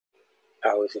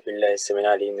أعوذ بالله السميع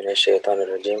العليم من الشيطان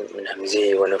الرجيم من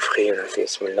همزه ونفخه ونفثه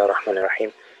بسم الله الرحمن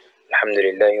الرحيم الحمد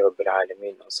لله رب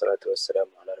العالمين والصلاة والسلام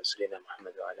على رسولنا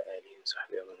محمد وعلى آله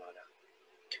وصحبه ومن والاه.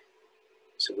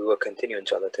 So we will continue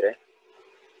inshallah today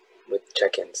with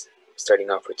check-ins, starting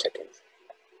off with check-ins.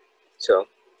 So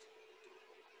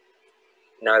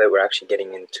now that we're actually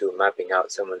getting into mapping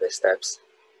out some of the steps,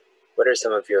 what are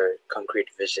some of your concrete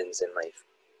visions in life?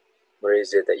 Where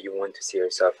is it that you want to see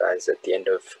yourself as at the end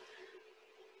of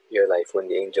your life when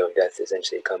the angel of death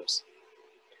essentially comes?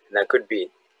 And that could be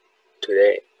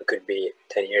today, it could be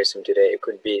 10 years from today, it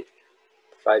could be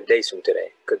 5 days from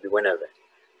today, it could be whenever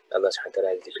Allah subhanahu wa ta'ala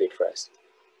has decreed for us.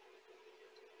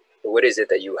 But what is it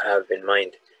that you have in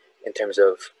mind in terms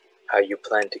of how you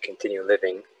plan to continue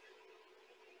living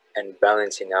and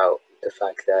balancing out the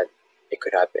fact that it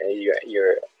could happen,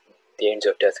 the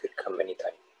angel of death could come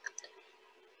anytime?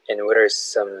 And what are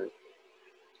some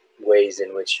ways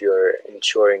in which you're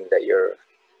ensuring that you're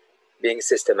being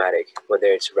systematic, whether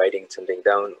it's writing something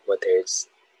down, whether it's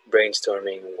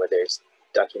brainstorming, whether it's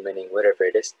documenting, whatever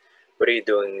it is? What are you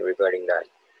doing regarding that?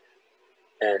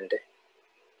 And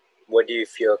what do you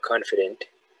feel confident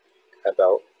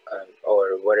about,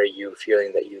 or what are you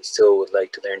feeling that you still would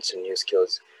like to learn some new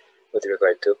skills with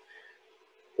regard to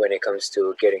when it comes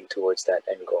to getting towards that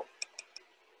end goal?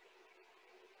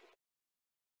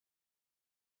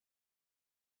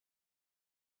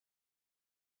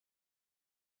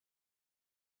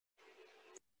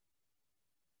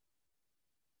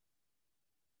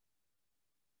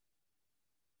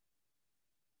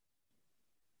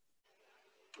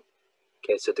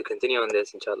 Okay, so to continue on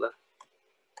this, inshallah.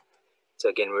 So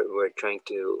again, we're trying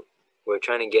to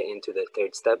get into the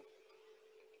third step,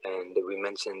 and we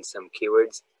mentioned some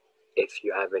keywords. If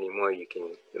you have any more, you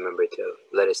can remember to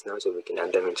let us know so we can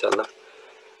add them, inshallah.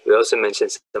 We also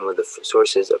mentioned some of the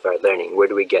sources of our learning. Where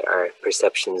do we get our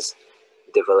perceptions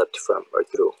developed from or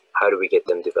through? How do we get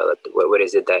them developed? What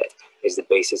is it that is the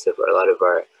basis of a lot of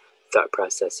our thought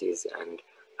processes and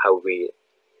how we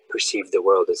perceive the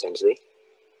world, essentially,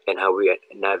 and how we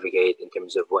navigate in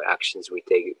terms of what actions we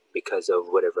take because of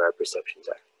whatever our perceptions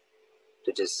are.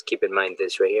 So just keep in mind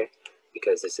this right here,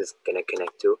 because this is going to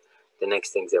connect to the next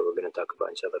things that we're going to talk about,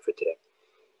 inshallah, for today.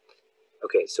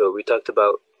 Okay, so we talked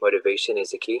about motivation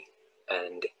is the key,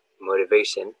 and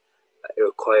motivation, it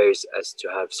requires us to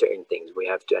have certain things. We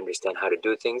have to understand how to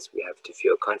do things. We have to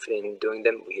feel confident in doing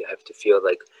them. We have to feel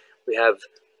like we have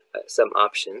some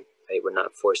option, right? We're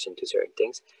not forced into certain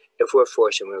things. If we're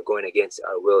forced and we're going against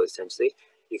our will, essentially,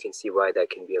 you can see why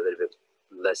that can be a little bit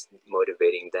less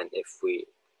motivating than if we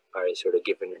are sort of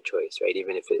given a choice, right?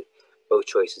 Even if both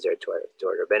choices are to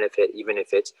our benefit, even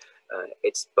if it's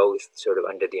both sort of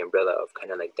under the umbrella of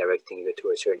kind of like directing you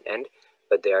to a certain end,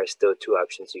 but there are still two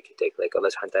options you can take. Like Allah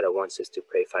subhanahu wa ta'ala wants us to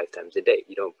pray 5 times a day.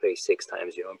 You don't pray 6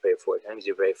 times, you don't pray 4 times,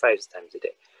 you pray 5 times a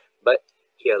day. But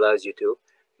He allows you to,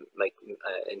 like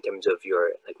in terms of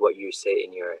your, like what you say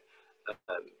in your,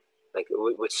 like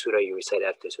which surah you recite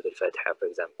after Surah Al-Fatiha, for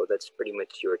example. That's pretty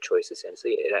much your choice,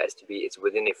 essentially. It has to be, it's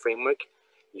within a framework.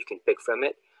 You can pick from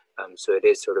it. So it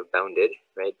is sort of bounded,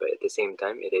 right? But at the same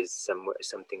time, it is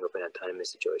something of an autonomous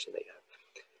situation that you have.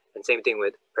 And same thing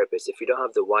with purpose. If you don't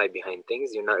have the why behind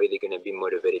things, you're not really going to be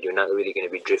motivated. You're not really going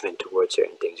to be driven towards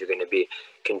certain things. You're going to be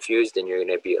confused, and you're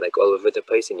going to be like all over the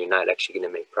place, and you're not actually going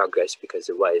to make progress because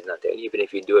the why is not there. And even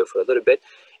if you do it for a little bit,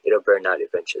 it'll burn out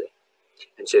eventually.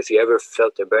 And so if you ever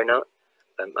felt a burnout,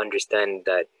 understand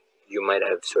that you might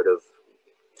have sort of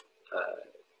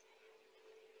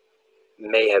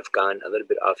may have gone a little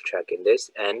bit off track in this,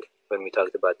 and when we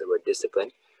talked about the word discipline,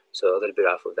 so a little bit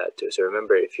off of that too. So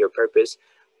remember, if your purpose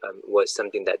was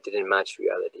something that didn't match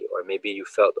reality, or maybe you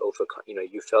felt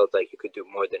you felt like you could do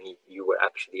more than you were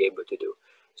actually able to do.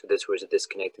 So this was a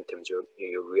disconnect in terms of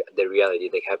the reality.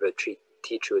 They have a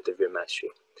truth of your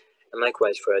mastery. And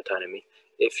likewise for autonomy,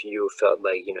 if you felt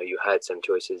like you had some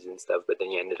choices and stuff, but then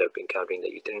you ended up encountering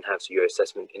that you didn't have, so your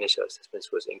initial assessment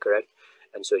was incorrect,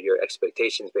 and so your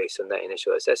expectations based on that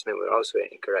initial assessment were also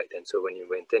incorrect, and so when you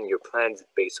went in, your plans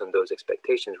based on those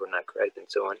expectations were not correct, and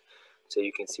so on. So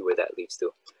you can see where that leads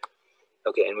to.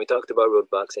 Okay, and we talked about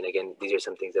roadblocks, and again, these are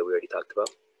some things that we already talked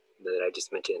about that I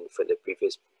just mentioned for the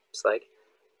previous slide.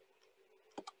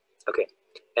 Okay,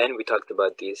 and we talked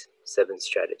about these 7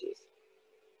 strategies.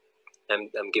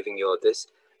 I'm giving you all this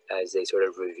as a sort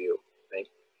of review, right?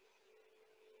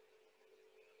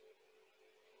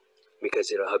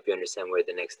 Because it'll help you understand where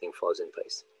the next thing falls in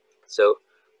place. So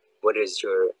what is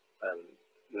your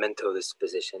mental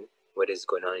disposition? What is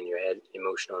going on in your head,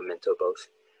 emotional and mental both?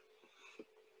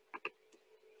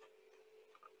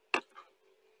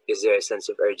 Is there a sense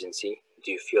of urgency?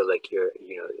 Do you feel like you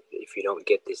if you don't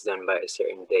get this done by a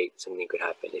certain date, something could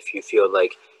happen. If you feel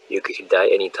like you could die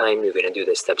anytime, you're going to do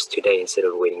the steps today instead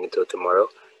of waiting until tomorrow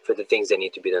for the things that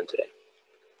need to be done today.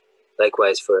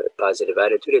 Likewise, for positive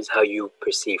attitude is how you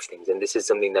perceive things. And this is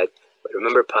something that,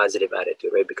 remember positive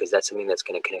attitude, right? Because that's something that's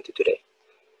going to connect to today.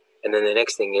 And then the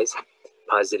next thing is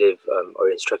positive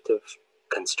or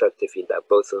constructive feedback.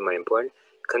 Both of them are important.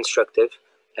 Constructive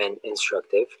and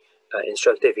instructive.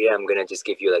 Instructive here, I'm gonna just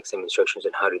give you like some instructions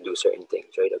on how to do certain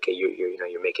things, right? Okay,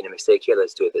 you're making a mistake here.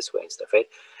 Let's do it this way and stuff, right?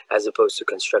 As opposed to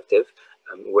constructive,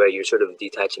 where you're sort of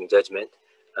detaching judgment,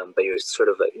 but you're sort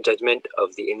of like judgment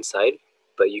of the inside,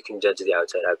 but you can judge the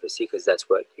outside, obviously, because that's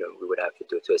what we would have to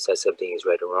do to assess something is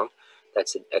right or wrong.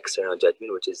 That's an external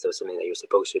judgment, which is something that you're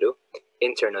supposed to do.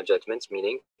 Internal judgments,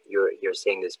 meaning you're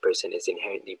saying this person is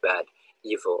inherently bad,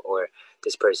 evil, or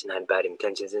this person had bad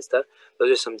intentions and stuff.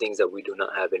 Those are some things that we do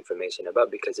not have information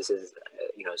about, because this is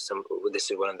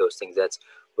this is one of those things that's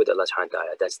with Allah subhanahu wa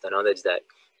ta'ala. That's the knowledge that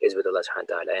is with Allah subhanahu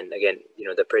wa ta'ala. And again,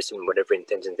 the person, whatever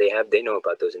intentions they have, they know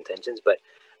about those intentions, but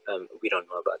we don't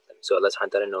know about them. So Allah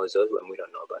subhanahu wa ta'ala knows those when we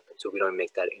don't know about them, so we don't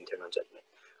make that internal judgment.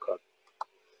 Cool.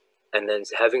 And then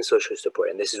having social support,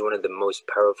 and this is one of the most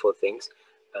powerful things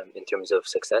in terms of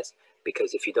success,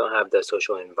 because if you don't have the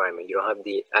social environment, you don't have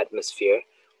the atmosphere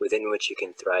within which you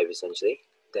can thrive, essentially,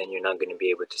 then you're not going to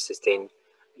be able to sustain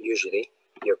usually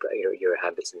your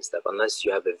habits and stuff, unless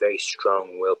you have a very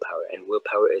strong willpower. And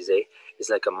willpower is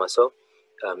like a muscle,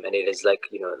 and it is like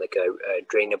like a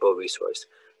drainable resource,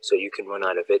 so you can run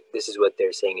out of it. This is what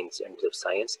they're saying in terms of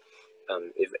science.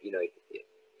 If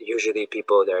usually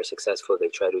people that are successful, they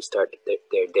try to start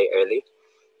their day early,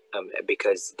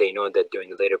 because they know that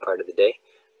during the later part of the day,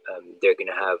 they're going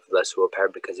to have less willpower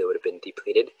because it would have been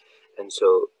depleted. And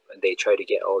so they try to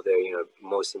get all their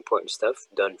most important stuff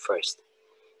done first.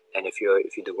 And if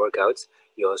you do workouts,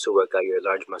 you also work out your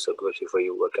large muscle groups before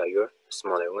you work out your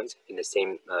smaller ones in the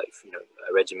same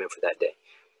regimen for that day.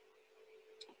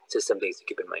 Just some things to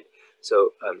keep in mind.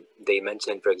 So they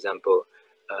mentioned, for example,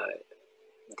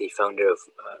 the founder of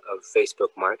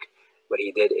Facebook, Mark. What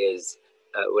he does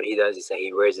is that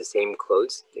he wears the same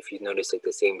clothes. If you notice, like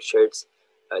the same shirts,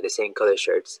 the same color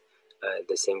shirts,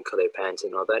 the same color pants,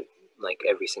 and all that, like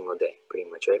every single day, pretty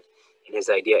much, right? And his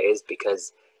idea is,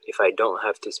 because if I don't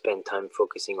have to spend time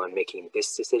focusing on making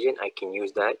this decision, I can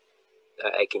use that.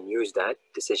 I can use that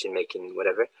decision making,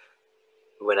 whatever,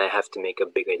 when I have to make a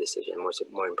bigger decision,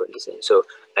 more important decision. So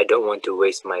I don't want to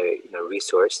waste my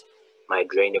resource, my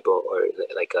drainable or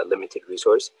like a limited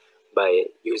resource, by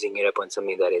using it up on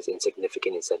something that is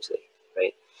insignificant, essentially,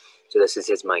 right? So this is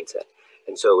his mindset.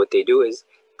 And so what they do is,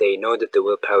 they know that the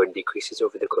willpower decreases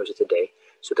over the course of the day,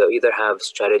 so they'll either have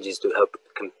strategies to help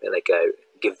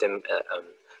give them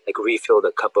like refill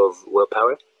the cup of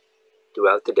willpower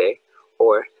throughout the day,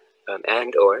 or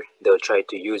they'll try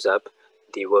to use up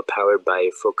the willpower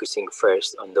by focusing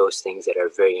first on those things that are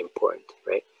very important,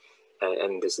 right?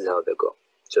 And this is how they'll go.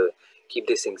 So keep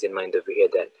these things in mind over here,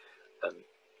 that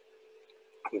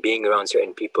being around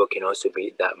certain people can also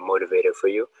be that motivator for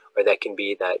you, or that can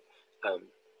be that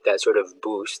that sort of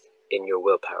boost in your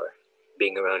willpower.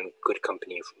 Being around good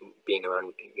company, being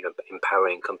around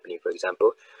empowering company. For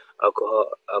example, Alcohol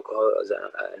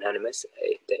Anonymous,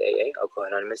 the AA, Alcohol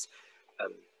Anonymous.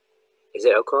 Is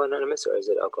it Alcohol Anonymous or is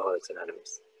it Alcoholics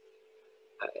Anonymous?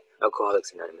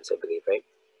 Alcoholics Anonymous, I believe, right?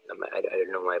 I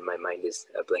don't know why my mind is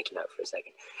blanking out for a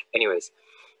second. Anyways,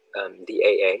 the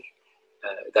AA.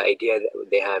 The idea that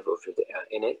they have over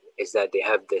in it is that they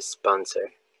have this sponsor,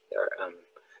 or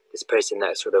this person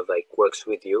that sort of like works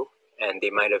with you, and they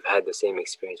might have had the same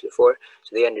experience before,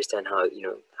 so they understand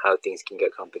how things can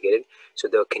get complicated. So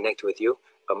they'll connect with you,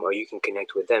 or you can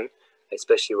connect with them,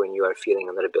 especially when you are feeling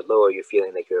a little bit low, or you're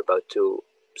feeling like you're about to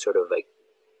sort of like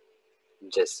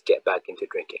just get back into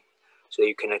drinking. So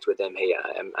you connect with them. Hey,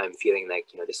 I'm feeling like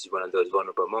this is one of those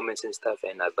vulnerable moments and stuff,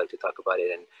 and I'd like to talk about it,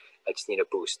 and I just need a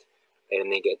boost.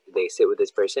 And they sit with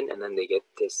this person, and then they get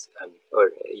this,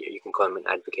 or you can call them an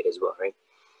advocate as well, right?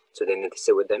 So then they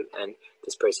sit with them, and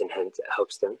this person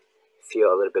helps them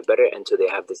feel a little bit better, and so they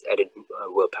have this added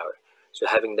willpower. So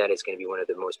having that is going to be one of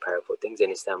the most powerful things,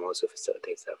 and Islam also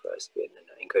facilitates that for us and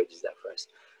encourages that for us.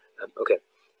 Okay,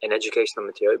 and educational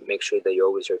material, make sure that you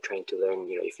always are trying to learn,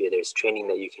 if there's training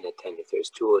that you can attend, if there's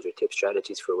tools or tips,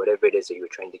 strategies for whatever it is that you're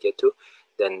trying to get to,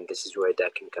 then this is where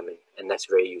that can come in. And that's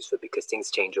very useful, because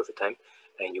things change over time,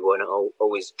 and you want to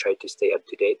always try to stay up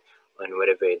to date on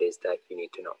whatever it is that you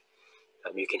need to know.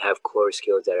 You can have core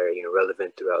skills that are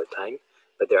relevant throughout time,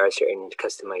 but there are certain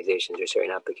customizations or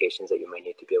certain applications that you might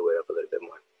need to be aware of a little bit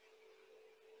more.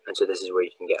 And so this is where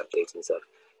you can get updates and stuff.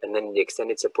 And then the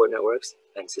extended support networks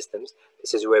and systems.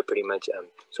 This is where pretty much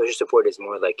social support is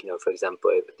more like, for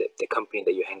example, the company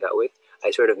that you hang out with. I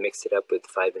sort of mixed it up with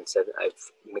 5 and 7.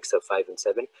 I've mixed up 5 and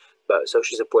 7, but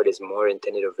social support is more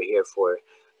intended over here for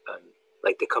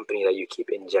like the company that you keep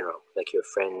in general, like your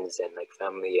friends and like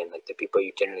family and like the people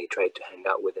you generally try to hang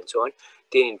out with and so on.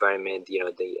 The environment, the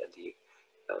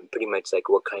pretty much like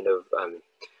what kind of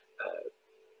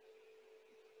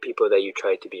people that you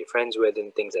try to be friends with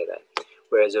and things like that.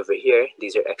 Whereas over here,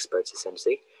 these are experts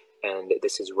essentially, and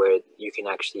this is where you can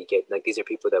actually get, like, these are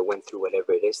people that went through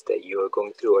whatever it is that you are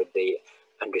going through, or they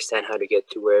understand how to get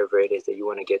to wherever it is that you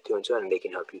want to get to and so on, and they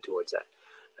can help you towards that.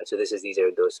 So these are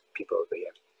those people over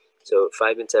here. So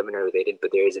 5 and 7 are related,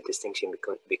 but there is a distinction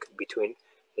between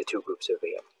the two groups over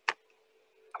here.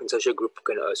 And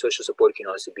social support can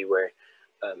also be where,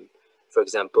 for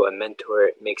example, a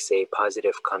mentor makes a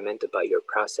positive comment about your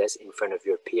process in front of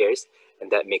your peers, and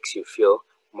that makes you feel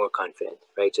more confident,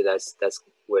 right? So that's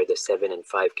where the 7 and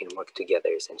 5 can work together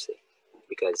essentially,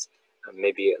 because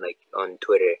maybe like on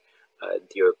Twitter,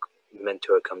 your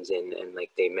mentor comes in and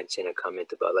like they mention a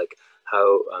comment about like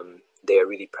how they are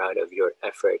really proud of your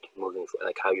effort moving forward,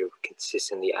 like how you're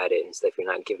consistently at it and stuff, you're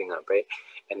not giving up, right?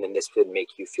 And then this would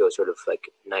make you feel sort of like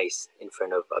nice in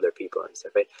front of other people and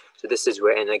stuff, right? So this is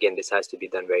where, and again, this has to be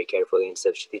done very carefully and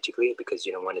stuff strategically, because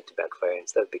you don't want it to backfire and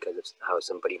stuff, because of how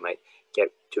somebody might get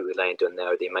too reliant on that,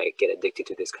 or they might get addicted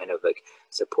to this kind of like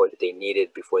support that they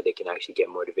needed before they can actually get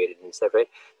motivated and stuff, right?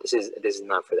 This is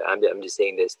not for that. I'm just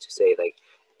saying this to say like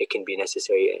it can be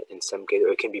necessary in some cases,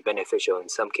 or it can be beneficial in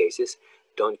some cases.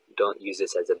 Don't use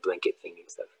this as a blanket thing and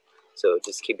stuff. So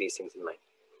just keep these things in mind.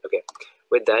 Okay,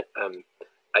 with that,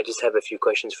 I just have a few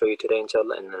questions for you today,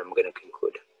 inshallah, and then I'm going to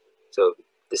conclude. So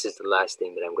this is the last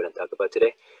thing that I'm going to talk about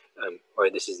today, or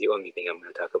this is the only thing I'm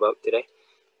going to talk about today.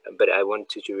 But I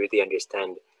want you to really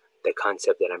understand the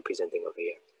concept that I'm presenting over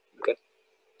here. Okay.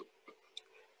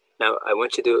 Now I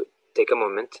want you to take a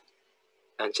moment,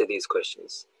 answer these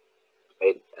questions.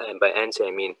 Right? And by answer,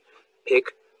 I mean pick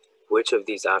which of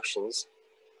these options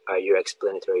are your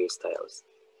explanatory styles.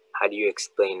 How do you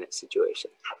explain a situation?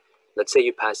 Let's say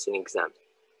you passed an exam.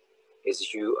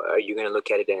 Are you going to look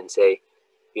at it and say,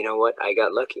 you know what, I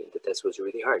got lucky, the test was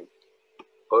really hard?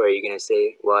 Or are you going to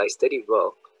say, well, I studied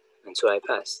well, and so I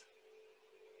passed?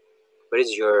 What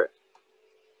is your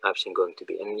option going to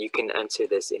be? And you can answer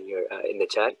this in your in the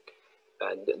chat.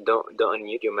 Don't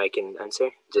unmute your mic and answer.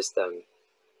 Just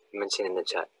mention in the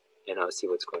chat, and I'll see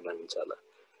what's going on, inshallah.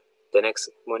 The next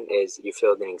one is you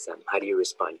failed an exam. How do you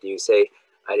respond? Do you say,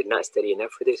 I did not study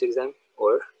enough for this exam?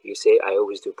 Or you say, I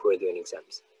always do poorly in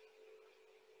exams?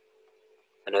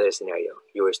 Another scenario,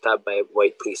 you were stopped by a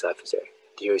white police officer.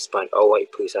 Do you respond, all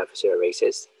white police officers are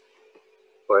racist?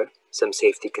 Or some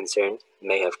safety concern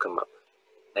may have come up.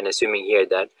 And assuming here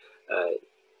that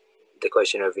the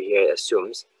question over here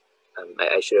assumes,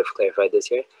 I should have clarified this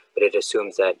here, but it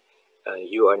assumes that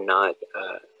you are not,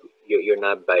 you're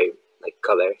not by like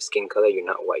color, skin color, you're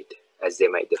not white, as they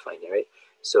might define it, right?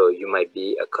 So you might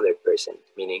be a colored person,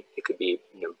 meaning it could be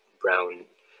brown,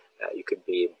 you could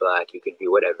be black, you could be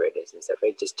whatever it is and stuff,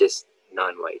 right? Just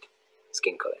non-white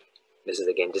skin color. This is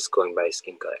again just going by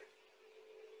skin color,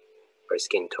 or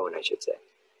skin tone, I should say.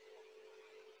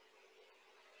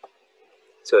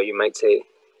 So you might say,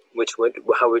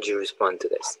 how would you respond to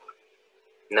this?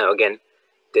 Now again,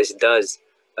 this does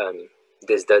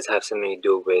have something to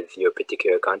do with your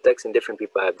particular context, and different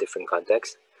people have different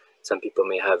contexts. Some people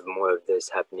may have more of this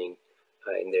happening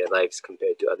in their lives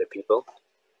compared to other people.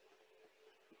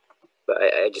 But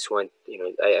I just want,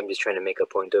 I'm just trying to make a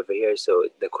point over here. So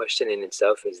the question in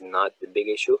itself is not the big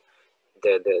issue.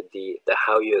 The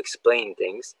how you explain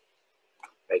things,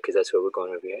 right? Because that's where we're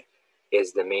going over here,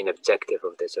 is the main objective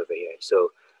of this over here.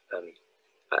 So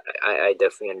I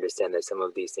definitely understand that some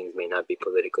of these things may not be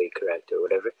politically correct or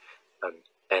whatever,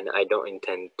 and I don't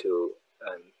intend to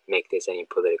make this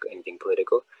anything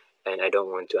political, and I don't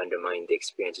want to undermine the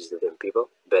experiences of different people.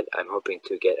 But I'm hoping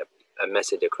to get a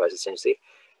message across essentially,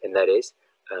 and that is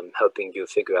helping you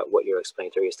figure out what your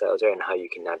explanatory styles are and how you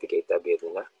can navigate that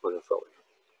moving forward.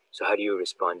 So how do you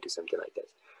respond to something like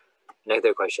this?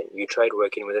 Another question: you tried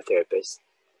working with a therapist,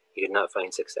 you did not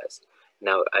find success.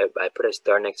 Now, I put a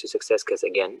star next to success because,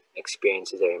 again,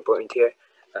 experience is very important here.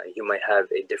 You might have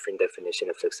a different definition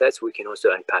of success. We can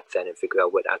also unpack that and figure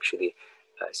out what actually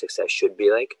success should be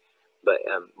like. But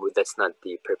that's not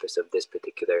the purpose of this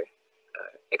particular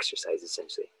exercise,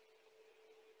 essentially.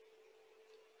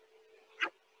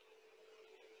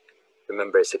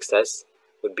 Remember, success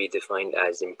would be defined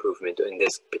as improvement in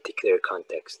this particular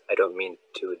context. I don't mean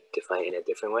to define it in a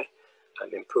different way.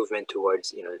 improvement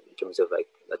towards, in terms of, like,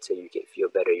 let's say you feel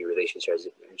better, your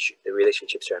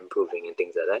relationships are improving and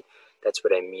things like that. That's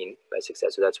what I mean by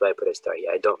success. So that's why I put a star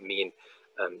here. I don't mean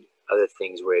other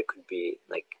things where it could be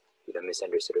like,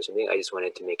 misunderstood or something. I just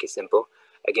wanted to make it simple.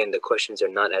 Again, the questions are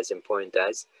not as important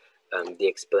as the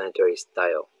explanatory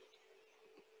style.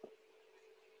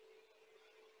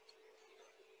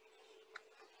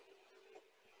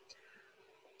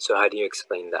 So how do you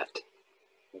explain that?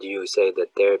 Do you say the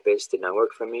therapist did not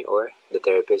work for me, or the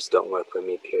therapists don't work for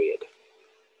me, period?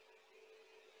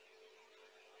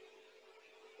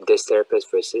 This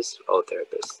therapist versus all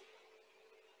therapists.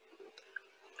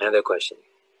 Another question.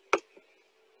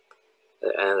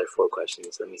 Another 4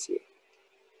 questions. Let me see.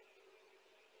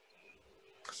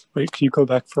 Wait, can you go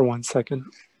back for 1 second?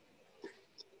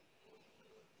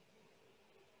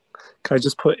 Can I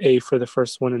just put A for the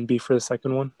first one and B for the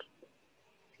second one?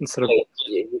 Instead of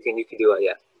you can do it,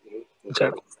 yeah.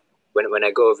 Okay. When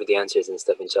I go over the answers and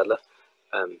stuff, inshallah,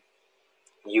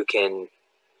 you can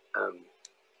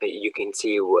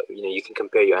see what, you can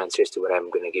compare your answers to what I'm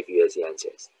going to give you as the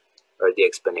answers or the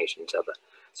explanation, inshallah.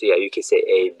 So yeah, you can say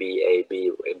A, B,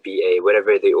 A,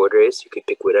 whatever the order is. You could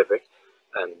pick whatever.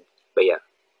 But yeah,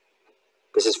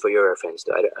 this is for your reference.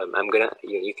 Though. I'm gonna,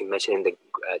 you can mention in the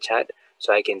chat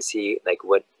so I can see like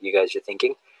what you guys are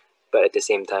thinking. But at the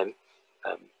same time,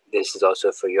 this is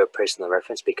also for your personal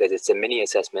reference because it's a mini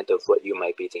assessment of what you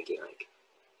might be thinking like.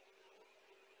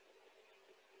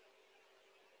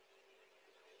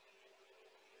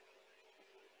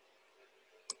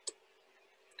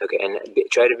 Okay, and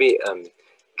try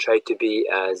to be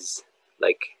as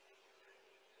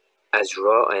as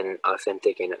raw and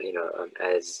authentic and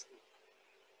as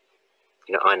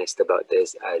honest about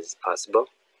this as possible.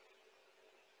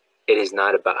 It is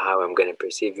not about how I'm going to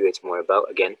perceive you. It's more about,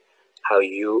 again, how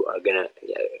you are going to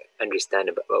understand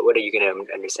about what are you going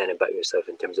to understand about yourself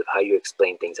in terms of how you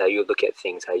explain things, how you look at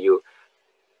things, how you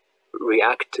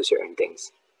react to certain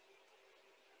things.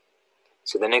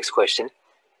 So the next question,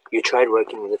 you tried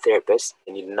working with a therapist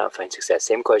and you did not find success.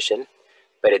 Same question,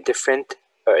 but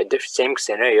same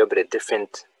scenario, but a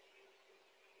different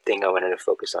thing I wanted to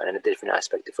focus on and a different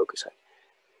aspect to focus on.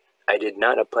 I did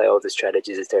not apply all the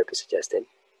strategies the therapist suggested,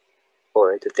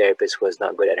 or the therapist was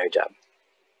not good at her job.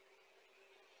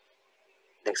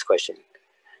 Next question.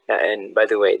 And by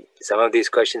the way, some of these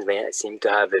questions may seem to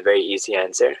have a very easy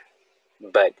answer,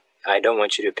 but I don't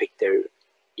want you to pick the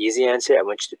easy answer. I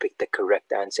want you to pick the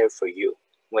correct answer for you.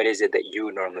 What is it that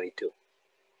you normally do?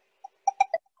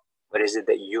 What is it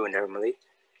that you normally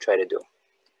try to do?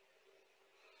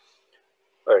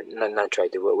 Or not try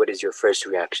to, what is your first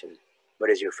reaction? What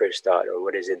is your first thought? Or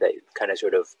what is it that kind of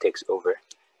sort of takes over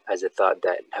as a thought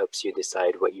that helps you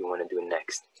decide what you want to do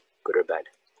next, good or bad?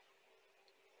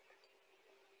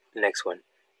 Next one,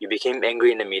 you became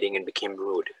angry in a meeting and became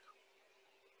rude.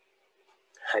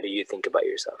 How do you think about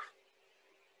yourself?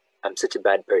 I'm such a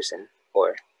bad person,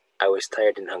 or I was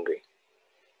tired and hungry.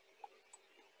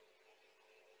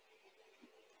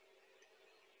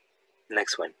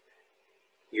 Next one,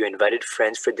 you invited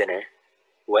friends for dinner.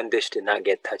 One dish did not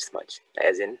get touched much,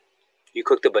 as in, you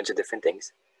cooked a bunch of different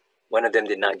things. One of them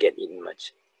did not get eaten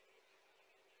much.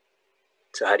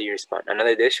 So how do you respond?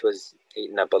 Another dish was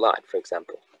eaten up a lot, for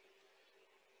example.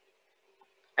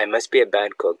 I must be a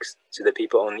bad cook, so the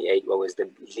people only ate what was the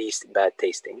least bad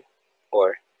tasting.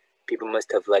 Or, people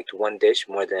must have liked one dish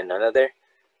more than another,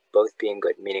 both being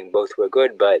good, meaning both were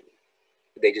good, but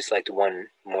they just liked one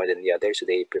more than the other, so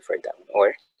they preferred that one.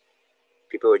 Or,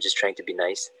 people were just trying to be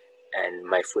nice, and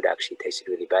my food actually tasted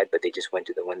really bad, but they just went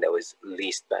to the one that was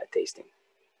least bad tasting.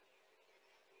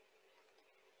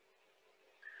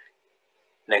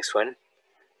 Next one,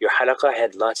 your halaqah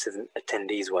had lots of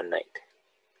attendees one night.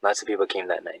 Lots of people came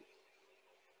that night.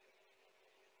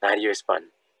 Now how do you respond?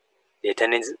 The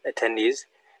attendees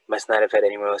must not have had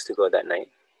anywhere else to go that night,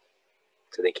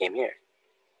 so they came here.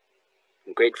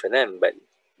 Great for them, but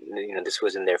this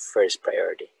wasn't their first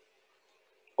priority.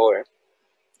 Or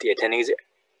the attendees.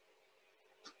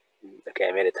 Okay,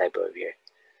 I made a typo over here.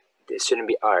 This shouldn't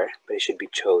be are, but it should be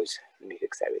chose. Let me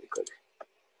fix that really quick.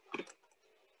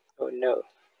 Oh no,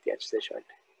 the answer is this one.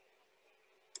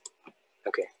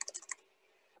 Okay.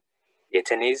 The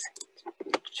attendees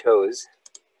chose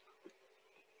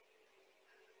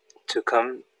to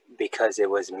come because it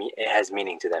has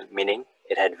meaning to them, meaning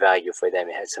it had value for them.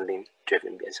 It had something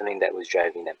that was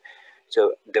driving them.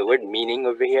 So the word meaning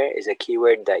over here is a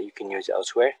keyword that you can use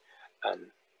elsewhere,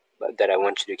 but that I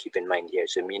want you to keep in mind here.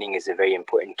 So meaning is a very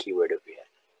important keyword over here.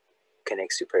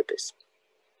 Connects to purpose.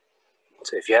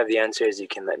 So if you have the answers, you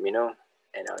can let me know,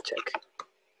 and I'll check.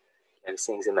 I'm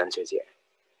seeing some answers here.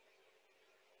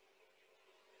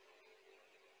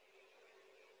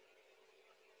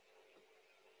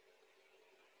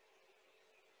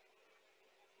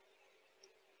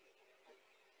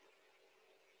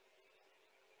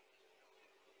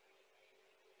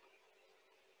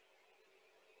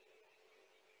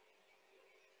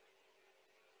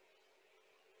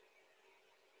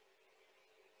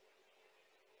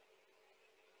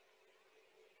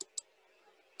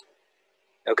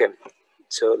 Okay,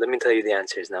 so let me tell you the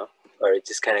answers now, or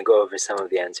just kind of go over some of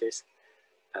the answers.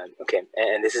 Okay,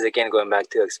 and this is again going back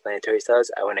to explanatory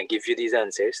styles. I want to give you these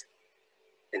answers,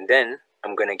 and then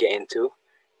I'm going to get into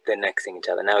the next thing,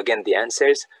 inshallah. Now again, the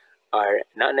answers are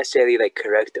not necessarily like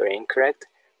correct or incorrect.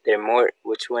 They're more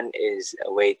which one is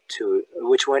a way to,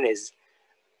 which one is,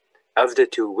 of the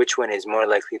two, which one is more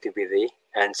likely to be the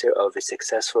answer of a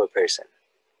successful person.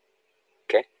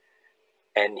 Okay,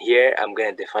 and here I'm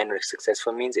going to define what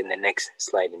successful means in the next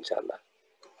slide, inshallah.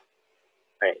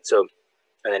 All right, so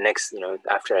the next,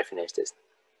 after I finish this.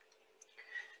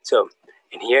 So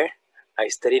in here, I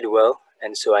studied well,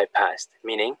 and so I passed,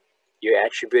 meaning you're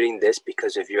attributing this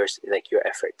because of your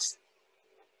efforts.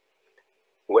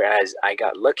 Whereas I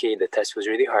got lucky, the test was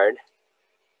really hard.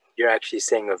 You're actually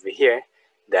saying over here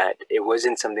that it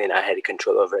wasn't something I had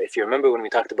control over. If you remember when we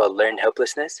talked about learned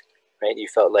helplessness, right? You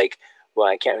felt like, well,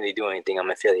 I can't really do anything.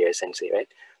 I'm a failure, essentially, right?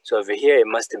 So over here, it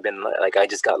must have been like I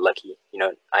just got lucky.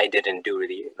 I didn't do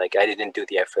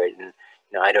the effort, and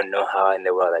I don't know how in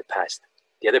the world I passed.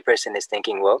 The other person is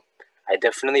thinking, well, I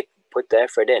definitely put the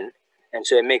effort in, and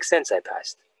so it makes sense I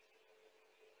passed.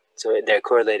 So they're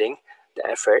correlating the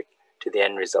effort to the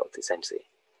end result, essentially,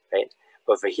 right?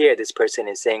 Over here, this person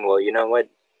is saying, well, you know what?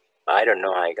 I don't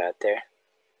know how I got there.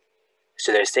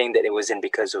 So they're saying that it wasn't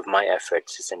because of my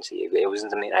efforts, essentially. It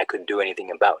wasn't something I could do anything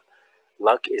about.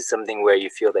 Luck is something where you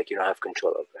feel like you don't have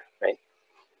control over, right?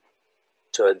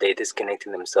 So they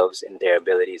disconnecting themselves and their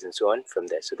abilities and so on from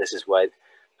this. So this is why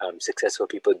successful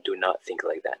people do not think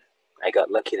like that. I got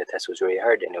lucky, the test was really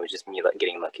hard, and it was just me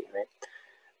getting lucky,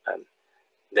 right?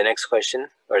 The next question,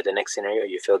 or the next scenario,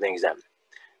 you failed an exam.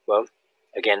 Well,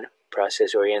 again,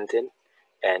 process-oriented,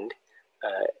 and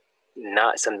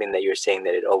not something that you're saying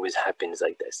that it always happens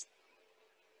like this.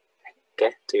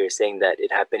 Okay, so you're saying that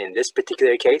it happened in this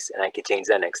particular case, and I can change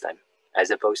that next time,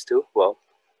 as opposed to, well,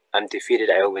 I'm defeated,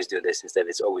 I always do this, instead of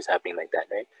it's always happening like that,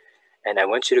 right? And I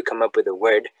want you to come up with a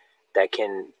word that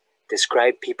can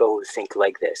describe people who think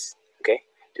like this, okay?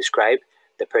 Describe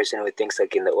the person who thinks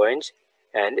like in the orange,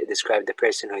 and describe the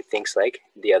person who thinks like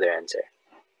the other answer.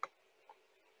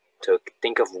 So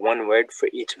think of one word for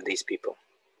each of these people.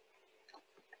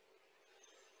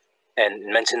 And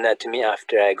mention that to me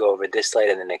after I go over this slide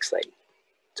and the next slide.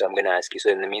 So I'm going to ask you. So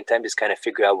in the meantime, just kind of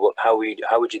figure out how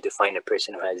would you define a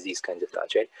person who has these kinds of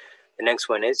thoughts, right? The next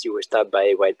one is you were stopped by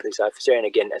a white police officer, and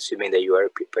again, assuming that you are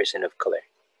a person of color.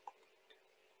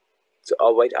 So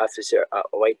all white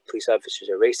police officers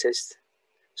are racist,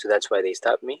 so that's why they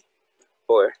stopped me.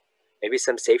 Or maybe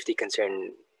some safety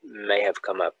concern may have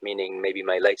come up, meaning maybe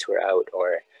my lights were out,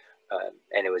 or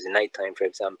and it was nighttime, for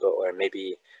example, or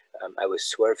maybe I was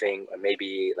swerving, or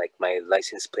maybe like my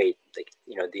license plate,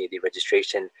 the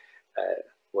registration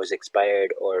was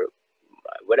expired, or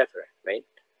whatever, right?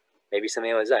 Maybe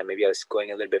something was that. Maybe I was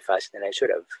going a little bit faster than I should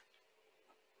have.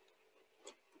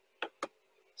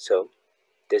 So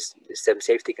some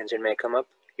safety concern may come up.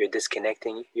 You're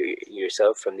disconnecting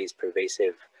yourself from these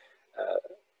pervasive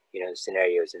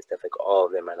scenarios and stuff. Like all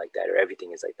of them are like that, or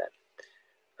everything is like that.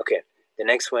 Okay, the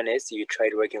next one is you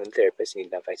tried working with a therapist,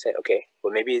 and I said, okay,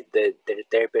 well, maybe the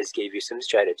therapist gave you some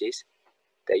strategies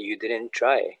that you didn't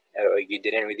try, or you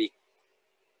didn't really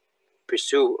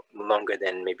pursue longer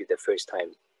than maybe the first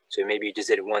time. So maybe you just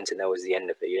did it once and that was the end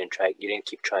of it. You didn't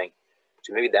keep trying.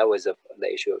 So maybe that was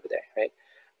the issue over there, right?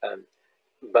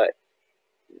 But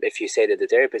if you say that the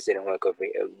therapist didn't work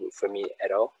for me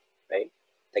at all, right?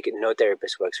 Like no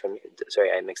therapist works for me. Sorry,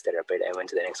 I mixed that up, right? I went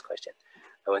to the next question.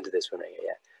 I went to this one right here,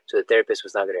 yeah. So the therapist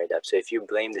was not going to adapt. So if you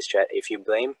blame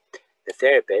the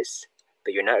therapist,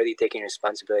 but you're not really taking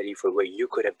responsibility for where you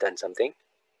could have done something,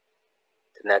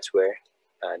 then that's where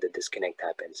the disconnect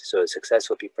happens. So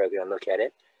successful people are going to look at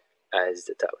it as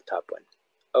the top one.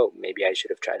 Oh, maybe I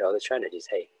should have tried all the strategies.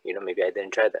 Hey, maybe I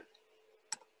didn't try them.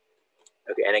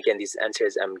 Okay, and again, these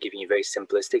answers, I'm giving you very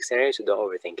simplistic scenarios, so don't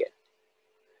overthink it.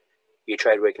 You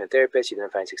tried working with a therapist, you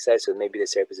didn't find success, so maybe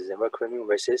this therapist doesn't work for me,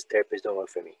 versus therapists don't work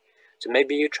for me. So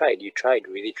maybe you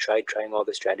really tried trying all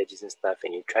the strategies and stuff,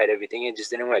 and you tried everything, and it just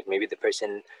didn't work. Maybe the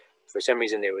person, for some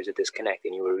reason, there was a disconnect,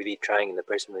 and you were really trying, and the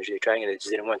person was really trying, and it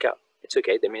just didn't work out. It's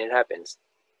okay, I mean, it happens.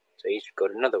 So you should go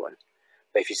to another one.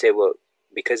 But if you say, well,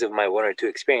 because of my one or two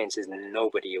experiences,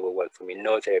 nobody will work for me,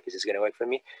 no therapist is going to work for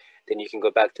me, then you can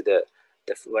go back to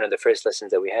one of the first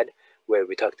lessons that we had, where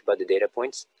we talked about the data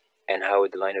points and how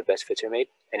the line of best fits are made.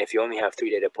 And if you only have 3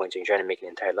 data points and you're trying to make an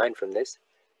entire line from this,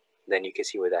 then you can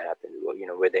see where that happens,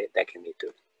 where that can lead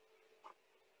to.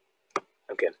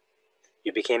 Okay,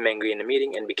 you became angry in a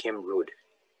meeting and became rude.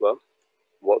 Well,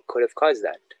 what could have caused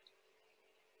that?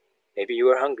 Maybe you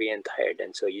were hungry and tired,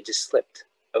 and so you just slipped.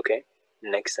 Okay,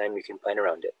 next time you can plan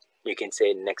around it. You can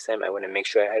say, next time I want to make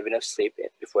sure I have enough sleep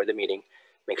before the meeting,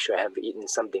 make sure I have eaten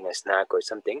something, a snack or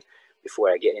something, before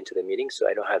I get into the meeting, so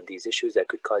I don't have these issues that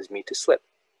could cause me to slip.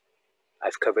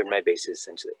 I've covered my bases,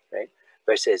 essentially, right?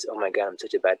 Versus, oh my God, I'm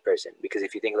such a bad person. Because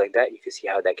if you think like that, you can see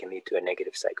how that can lead to a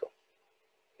negative cycle.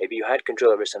 Maybe you had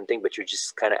control over something, but you're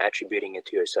just kind of attributing it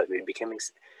to yourself. You're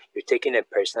taking it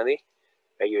personally,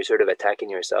 right? You're sort of attacking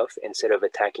yourself instead of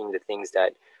attacking the things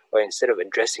that, or instead of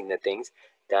addressing the things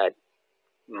that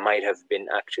might have been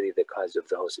actually the cause of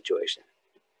the whole situation.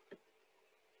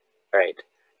 All right.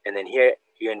 And then here,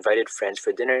 you invited friends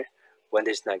for dinner. One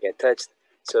does not get touched.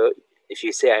 So if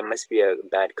you say, I must be a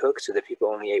bad cook, so the people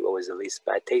only ate what was the least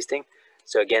bad tasting.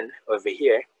 So again, over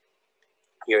here,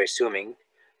 you're assuming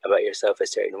about yourself a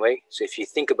certain way. So if you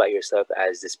think about yourself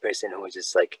as this person who is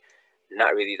just like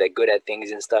not really that good at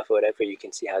things and stuff or whatever, you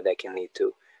can see how that can lead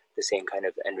to the same kind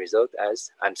of end result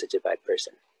as I'm such a bad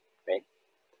person, right?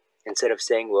 Instead of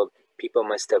saying, well, people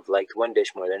must have liked one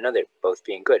dish more than another, both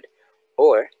being good.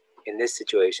 Or in this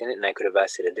situation, and I could have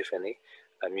asked it differently,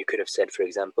 you could have said, for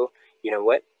example, you know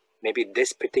what? Maybe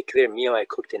this particular meal I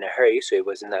cooked in a hurry, so it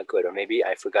wasn't that good. Or maybe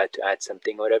I forgot to add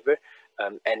something or whatever,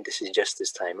 and this is just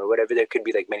this time or whatever. There could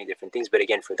be like many different things. But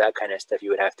again, for that kind of stuff,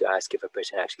 you would have to ask if a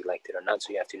person actually liked it or not.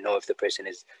 So you have to know if the person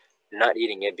is not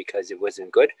eating it because it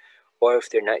wasn't good, or if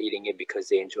they're not eating it because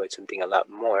they enjoyed something a lot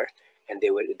more and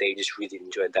they just really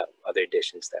enjoyed that other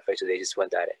dish and stuff, right? So they just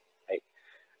went at it, right?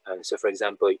 So for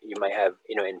example, you might have,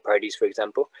 in parties, for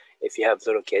example, if you have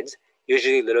little kids,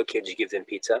 usually little kids, you give them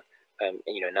pizza,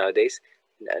 nowadays,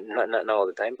 not all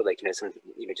the time, but like, some,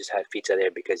 just have pizza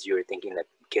there because you're thinking that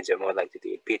kids are more likely to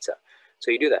eat pizza.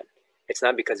 So you do that. It's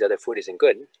not because the other food isn't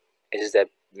good. It's just that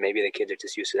maybe the kids are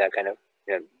just used to that kind of,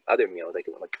 other meal, like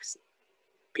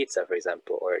pizza, for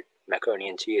example, or macaroni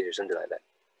and cheese or something like that.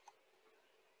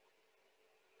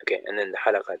 Okay, and then the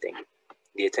halakha thing.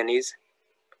 The attendees,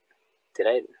 did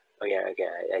I? Oh yeah, okay,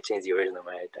 I changed the original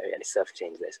one. I still have to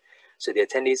change this. So the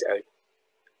attendees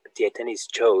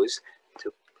chose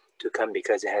to come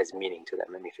because it has meaning to them.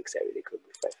 Let me fix that really quick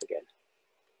before I forget.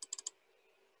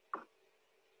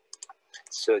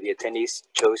 So the attendees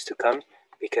chose to come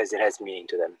because it has meaning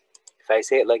to them. If I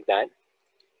say it like that,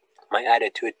 my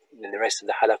attitude and the rest of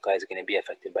the halakha is going to be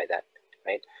affected by that,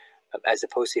 right? As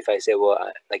opposed to if I say,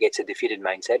 well, like it's a defeated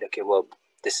mindset. Okay, well,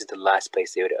 this is the last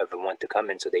place they would ever want to come,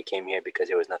 and so they came here because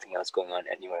there was nothing else going on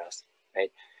anywhere else,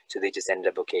 right? So they just ended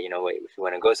up, okay, you know what, if you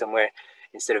want to go somewhere,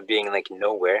 instead of being like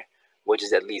nowhere, we'll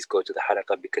just at least go to the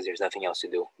halakha because there's nothing else to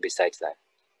do besides that.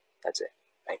 That's it,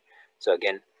 right? So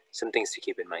again, some things to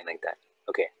keep in mind like that.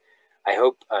 Okay, I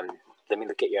hope, let me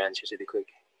look at your answers really quick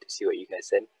to see what you guys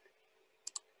said.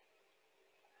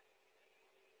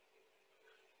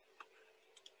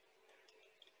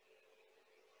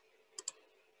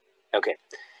 Okay,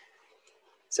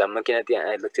 so I looked at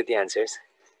the answers,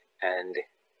 and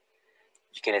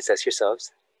you can assess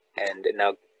yourselves. And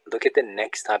now look at the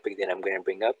next topic that I'm going to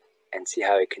bring up and see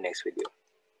how it connects with you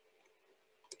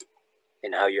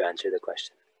and how you answer the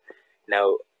question.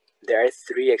 Now, there are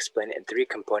three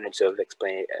components of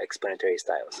explanatory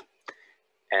styles,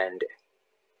 and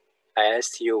I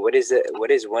asked you, what is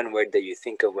one word that you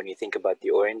think of when you think about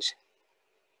the orange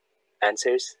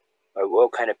answers, or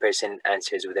what kind of person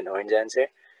answers with an orange answer,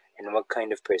 and what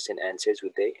kind of person answers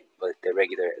with the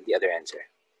other answer,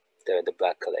 the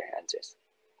black color answers.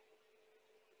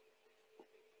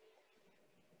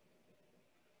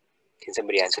 Can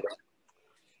somebody answer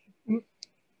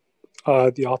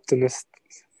that? The optimist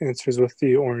answers with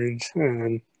the orange,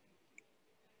 and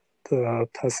the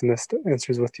pessimist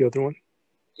answers with the other one.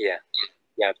 Yeah,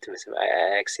 optimism.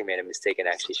 I actually made a mistake and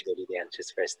actually showed you the answers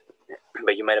first,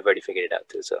 but you might have already figured it out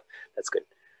too, so that's good.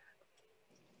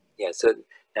 Yeah, so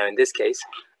now in this case,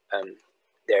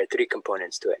 there are three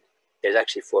components to it. There's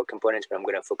actually four components, but I'm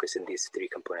going to focus on these three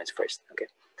components first, okay?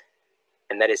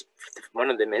 And that is, one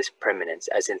of them is permanence,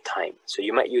 as in time. So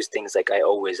you might use things like I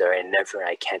always, or I never,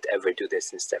 I can't ever do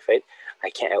this and stuff, right? I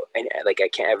can't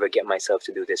ever get myself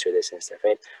to do this or this and stuff,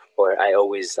 right? Or I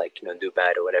always do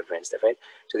bad or whatever and stuff, right?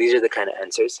 So these are the kind of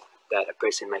answers that a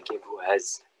person might give who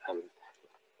has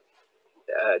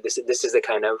this is the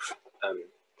kind of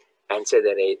answer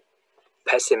that a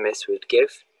pessimist would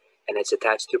give, and it's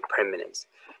attached to permanence.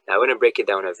 Now I want to break it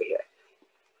down over here.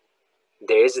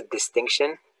 There is a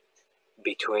distinction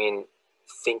between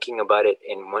thinking about it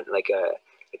in one like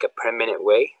a permanent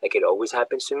way, like it always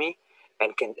happens to me,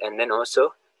 and then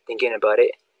also thinking about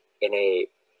it in a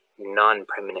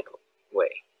non-permanent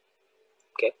way.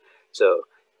 Okay, so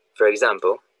for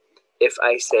example, if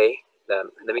I say,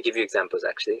 let me give you examples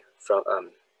actually from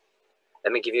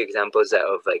let me give you examples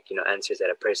of answers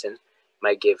that a person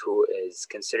might give who is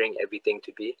considering everything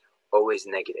to be always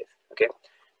negative. Okay,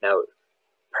 now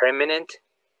permanence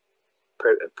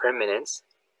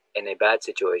in a bad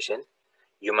situation,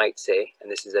 you might say,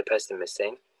 and this is a pessimist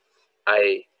saying,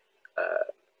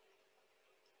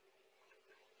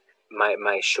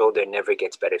 my shoulder never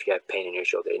gets better. If you have pain in your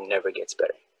shoulder, it never gets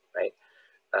better, right?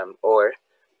 Or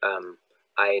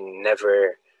I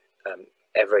never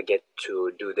ever get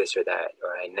to do this or that,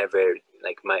 or I never,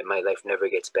 like, my life never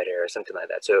gets better, or something like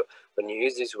that. So when you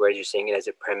use these words, you're saying it as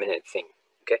a permanent thing,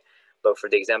 okay? But for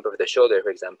the example of the shoulder, for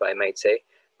example, I might say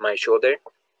my shoulder,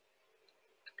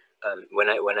 when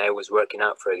I was working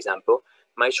out, for example,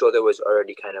 my shoulder was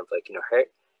already kind of like,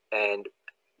 hurt, and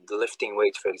the lifting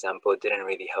weights, for example, didn't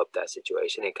really help that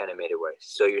situation. It kind of made it worse.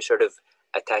 So you're sort of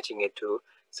attaching it to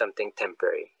something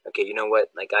temporary. Okay, you know what?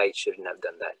 Like, I shouldn't have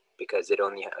done that because it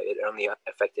only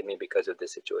affected me because of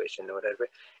this situation or whatever.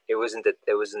 It wasn't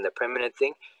a permanent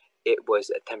thing. It was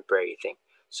a temporary thing.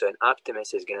 So an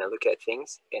optimist is going to look at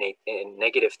things in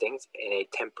negative things in a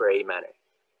temporary manner.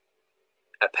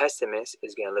 A pessimist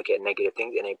is going to look at negative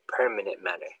things in a permanent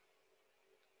manner.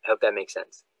 I hope that makes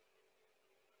sense.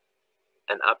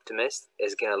 An optimist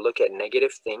is going to look at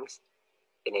negative things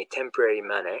in a temporary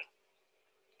manner,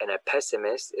 and a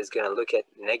pessimist is going to look at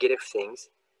negative things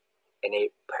in a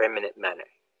permanent manner.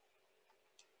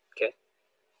 Okay?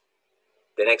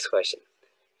 The next question,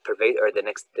 the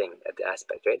next thing at the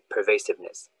aspect, right?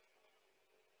 Pervasiveness.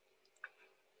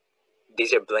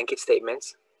 These are blanket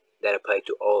statements that apply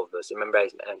to all of those. Remember I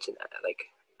mentioned like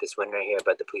this one right here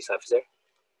about the police officer?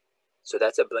 So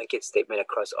that's a blanket statement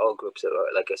across all groups, or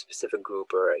like a specific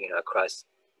group, or across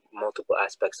multiple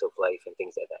aspects of life and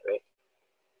things like that, right?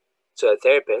 So a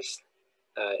therapist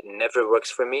never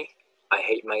works for me. I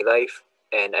hate my life,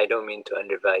 and I don't mean to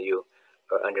undervalue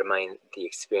or undermine the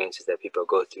experiences that people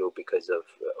go through because of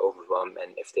overwhelm,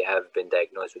 and if they have been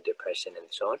diagnosed with depression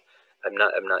and so on. I'm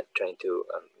not trying to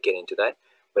get into that.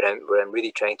 What I'm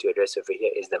really trying to address over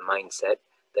here is the mindset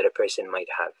that a person might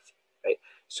have, right?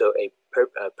 So a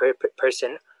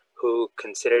person who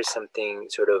considers something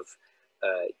sort of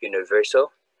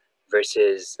universal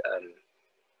versus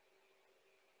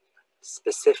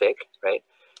specific, right?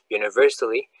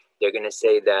 Universally, they're going to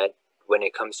say that when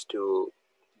it comes to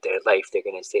their life, they're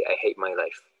going to say, I hate my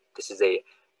life. This is a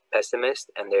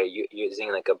pessimist, and they're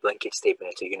using like a blanket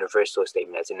statement. It's a universal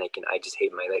statement, as in I just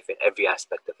hate my life in every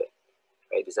aspect of it,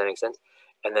 right? Does that make sense?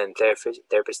 And then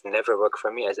therapists never work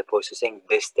for me, as opposed to saying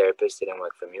this therapist didn't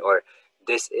work for me, or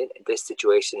this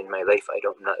situation in my life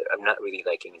I'm not really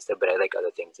liking and stuff, but I like other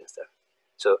things and stuff.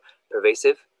 So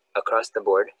pervasive across the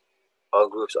board, all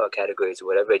groups, all categories,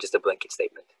 whatever, just a blanket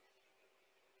statement.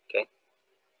 Okay,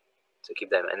 so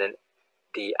keep that in mind. And then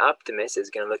the optimist is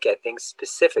going to look at things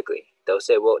specifically. They'll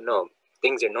say, well, no,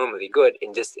 things are normally good.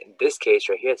 In this case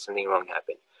right here, something wrong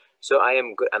happened. So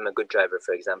I'm a good driver,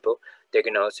 for example. They're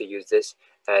going to also use this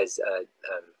as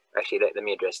actually, let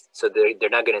me address. So they're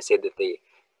not going to say that the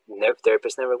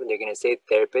therapist never worked. They're going to say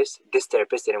this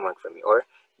therapist didn't work for me, or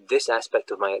this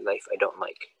aspect of my life I don't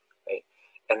like, right?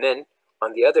 And then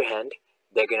on the other hand,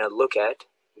 they're going to look at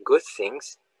good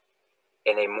things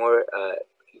in a more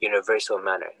universal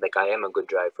manner. Like, I am a good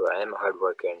driver, I am a hard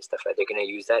worker and stuff like that. They're going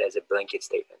to use that as a blanket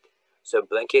statement. So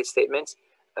blanket statements,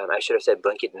 I should have said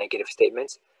blanket negative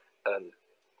statements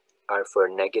are for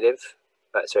negative,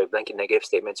 blanket negative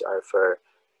statements are for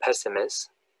pessimists,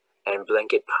 and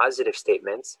blanket positive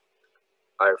statements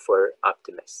are for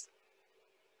optimists.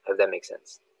 If that makes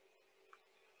sense.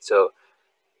 So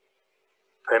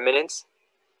permanence,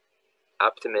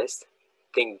 optimist,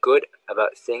 think good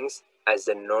about things as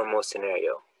the normal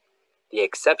scenario. The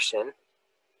exception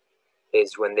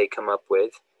is when they come up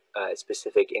with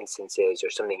specific instances or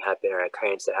something happened, or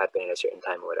occurrence that happened at a certain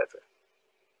time or whatever.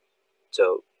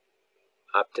 So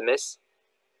optimists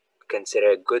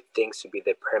consider good things to be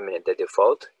the permanent, the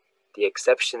default. The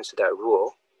exceptions to that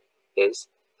rule is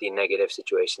the negative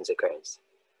situations occurrence.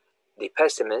 The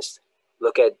pessimists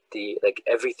look at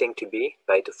everything to be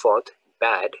by default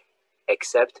bad,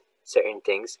 except certain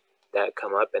things that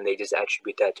come up, and they just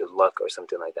attribute that to luck or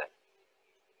something like that.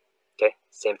 Okay,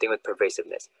 same thing with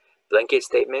pervasiveness. Blanket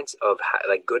statements of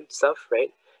like good stuff,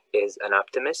 right, is an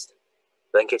optimist.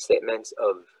 Blanket statements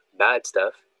of bad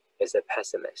stuff is a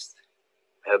pessimist.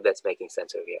 I hope that's making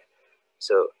sense over here.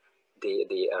 So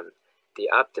the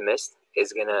optimist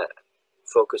is gonna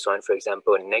focus on, for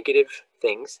example, negative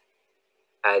things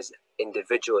as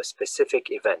individual specific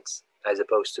events, as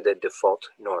opposed to the default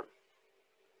norm.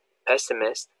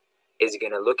 Pessimist is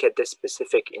going to look at this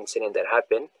specific incident that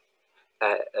happened,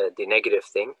 the negative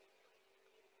thing,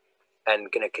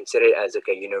 and going to consider it as like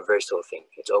a universal thing.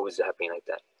 It's always happening like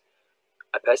that.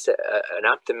 An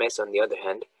optimist, on the other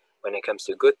hand, when it comes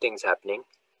to good things happening,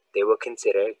 they will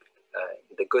consider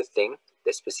the good thing,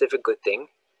 the specific good thing,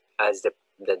 as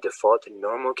the default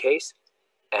normal case,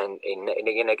 and a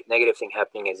negative thing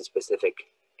happening as a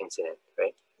specific incident,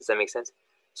 right? Does that make sense?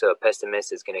 So a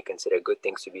pessimist is going to consider good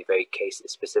things to be very case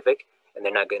specific, and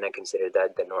they're not going to consider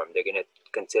that the norm. They're going to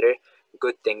consider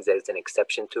good things as an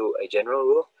exception to a general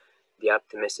rule. The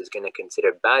optimist is going to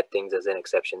consider bad things as an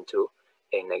exception to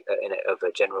of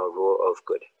a general rule of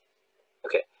good.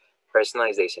 Okay,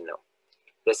 personalization now.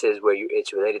 This is where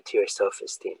it's related to your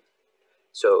self-esteem.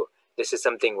 So this is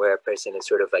something where a person is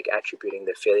sort of like attributing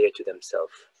the failure to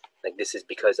themselves. Like, this is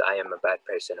because I am a bad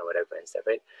person or whatever and stuff,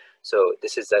 right? So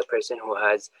this is a person who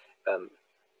has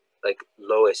like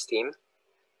low esteem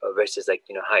versus like,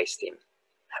 high esteem,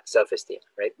 self-esteem,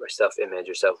 right? Or self-image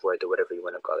or self-worth or whatever you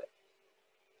want to call it.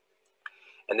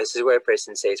 And this is where a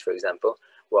person says, for example,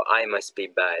 well, I must be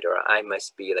bad, or I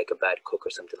must be like a bad cook or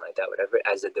something like that, whatever,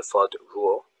 as a default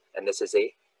rule. And this is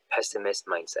a pessimist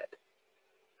mindset.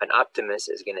 An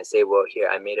optimist is going to say, well, here,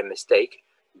 I made a mistake,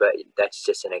 but that's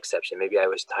just an exception. Maybe I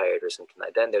was tired or something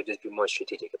like that. And they'll just be more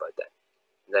strategic about that.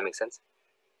 Does that make sense?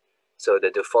 So the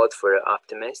default for an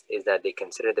optimist is that they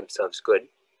consider themselves good,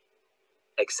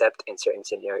 except in certain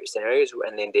scenarios,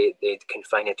 and then they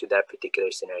confine it to that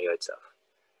particular scenario itself.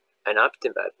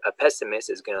 A pessimist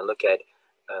is going to look at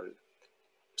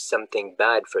something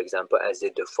bad, for example, as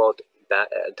the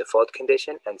default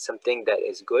condition, and something that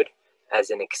is good as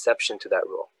an exception to that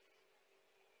rule.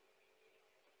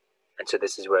 And so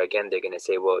this is where, again, they're going to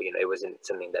say, well, it wasn't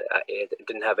something that it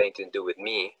didn't have anything to do with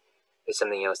me. It's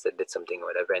something else that did something or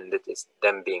whatever, and it's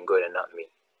them being good and not me.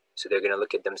 So they're going to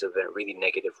look at themselves in a really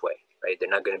negative way, right? They're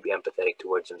not going to be empathetic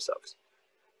towards themselves.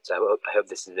 So I hope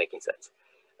this is making sense.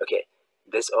 Okay,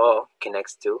 this all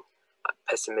connects to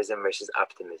pessimism versus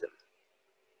optimism.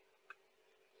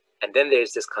 And then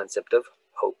there's this concept of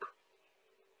hope.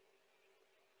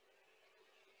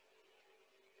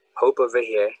 Hope over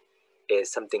here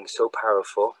is something so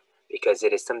powerful because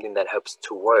it is something that helps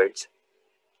towards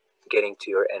getting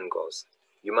to your end goals.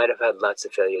 You might have had lots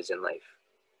of failures in life,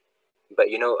 but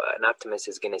an optimist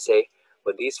is going to say,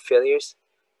 well, these failures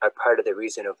are part of the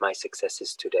reason of my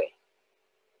successes today.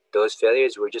 Those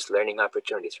failures were just learning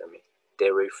opportunities for me.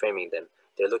 They're reframing them.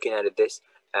 They're looking at this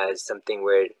as something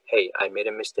where, hey, I made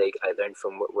a mistake. I learned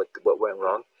from what went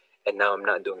wrong, and now I'm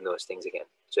not doing those things again.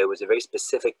 So it was a very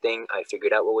specific thing. I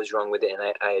figured out what was wrong with it,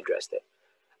 and I addressed it.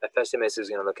 A pessimist is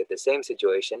going to look at the same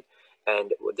situation,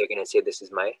 and they're going to say, this is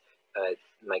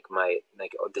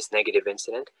this negative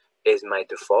incident is my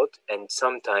default, and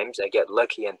sometimes I get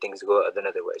lucky and things go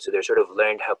another way. So there's sort of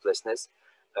learned helplessness.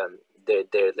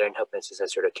 Their learned helplessness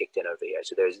has sort of kicked in over here.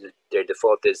 So their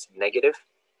default is negative,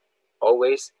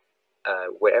 always,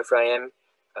 wherever I am,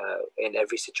 in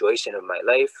every situation of my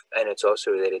life, and it's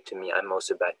also related to me. I'm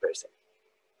also a bad person.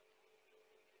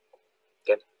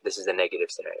 Okay, this is the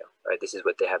negative scenario, right? This is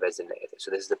what they have as the negative.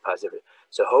 So this is the positive.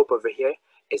 So hope over here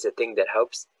is a thing that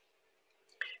helps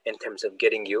in terms of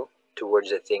getting you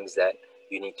towards the things that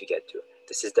you need to get to.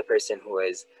 This is the person who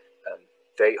is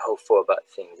very hopeful about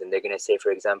things, and they're going to say,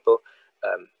 for example,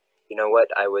 you know what,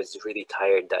 I was really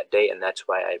tired that day, and that's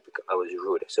why I was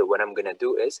rude. So what I'm going to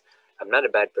do is, I'm not a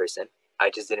bad person, I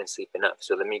just didn't sleep enough.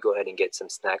 So let me go ahead and get some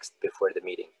snacks before the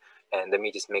meeting, and let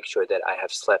me just make sure that I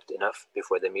have slept enough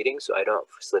before the meeting so I don't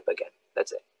slip again.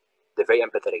 That's it. They're very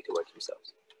empathetic towards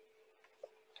themselves.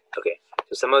 Okay,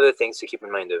 so some other things to keep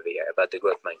in mind over here about the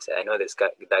growth mindset. I know that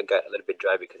got a little bit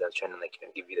dry because I was trying to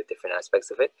give you the different aspects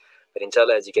of it, but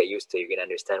inshallah, as you get used to it, you're gonna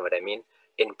understand what I mean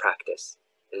in practice.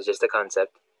 It's just a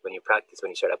concept. When you practice,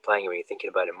 when you start applying it, when you're thinking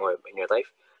about it more in your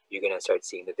life, you're gonna start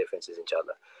seeing the differences,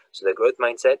 inshallah. So the growth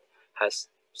mindset has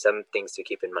some things to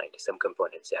keep in mind, some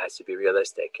components. It has to be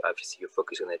realistic. Obviously, you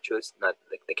focus on the truths, not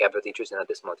like the capital T truths and not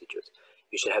the small T truths.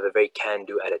 You should have a very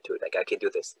can-do attitude. Like, I can do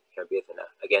this.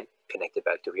 Again, connected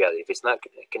back to reality. If it's not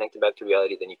connected back to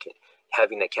reality, then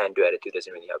having that can-do attitude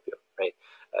doesn't really help you, right?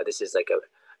 This is like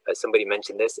somebody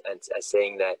mentioned this as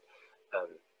saying that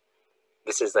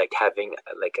this is like having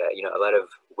a lot of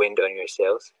wind on your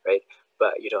sails, right?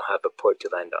 But you don't have a port to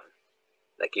land on.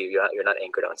 Like you're not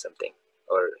anchored on something,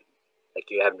 or like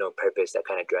you have no purpose that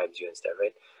kind of drives you and stuff,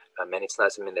 right? And it's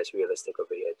not something that's realistic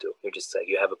over here too. You're just like,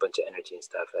 you have a bunch of energy and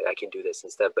stuff, like I can do this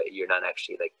and stuff, but you're not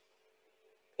actually like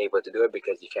able to do it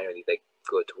because you can't really like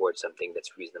go towards something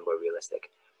that's reasonable or realistic.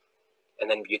 And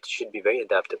then you should be very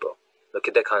adaptable. Look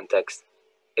at the context.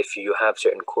 If you have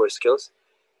certain core skills,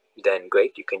 then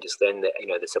great, you can just learn the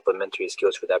supplementary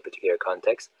skills for that particular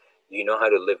context. You know how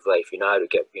to live life, you know how to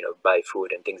get buy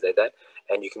food and things like that,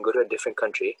 and you can go to a different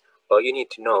country. All you need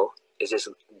to know is just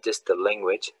just the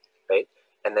language, right?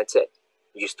 And that's it.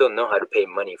 You still know how to pay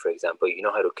money, for example. You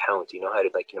know how to count. You know how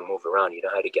to move around. You know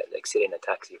how to get sit in a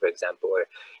taxi, for example, or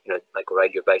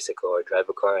ride your bicycle or drive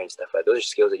a car and stuff. Those are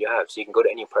skills that you have. So you can go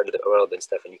to any part of the world and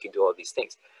stuff, and you can do all these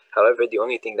things. However, the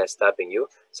only thing that's stopping you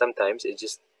sometimes is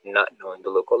just not knowing the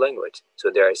local language. So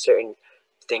there are certain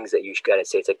things that you gotta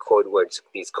say. It's like code words.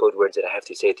 These code words that I have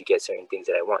to say to get certain things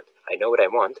that I want. I know what I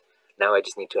want. Now I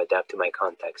just need to adapt to my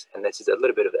context, and this is a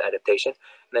little bit of adaptation,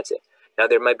 and that's it. Now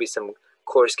there might be some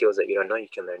core skills that you don't know. You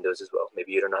can learn those as well.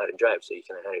 Maybe you don't know how to drive, so you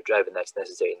can learn how to drive, and that's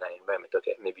necessary in that environment.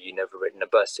 Okay, maybe you never ridden a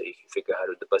bus, so you can figure out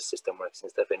how the bus system works and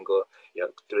stuff, and go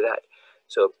through that.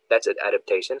 So that's an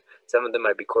adaptation. Some of them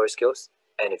might be core skills,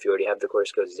 and if you already have the core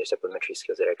skills, these are supplementary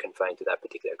skills that are confined to that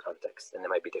particular context, and they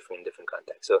might be different in different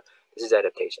contexts. So this is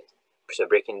adaptation. So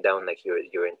breaking down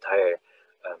your entire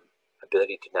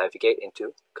ability to navigate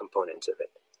into components of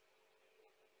it.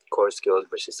 Core skills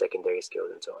versus secondary skills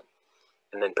and so on.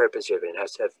 And then purpose driven. It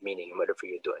has to have meaning in whatever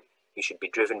you're doing. You should be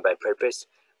driven by purpose.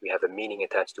 We have a meaning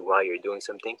attached to why you're doing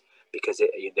something, because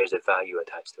there's a value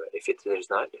attached to it. If there's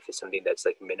not, if it's something that's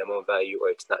like minimal value, or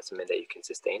it's not something that you can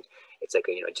sustain, it's like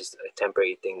just a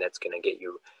temporary thing that's gonna get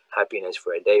you happiness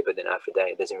for a day, but then after that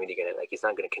it doesn't really it's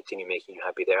not gonna continue making you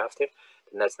happy thereafter.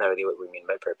 Then that's not really what we mean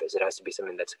by purpose. It has to be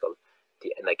something that's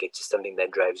it's just something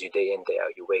that drives you day in, day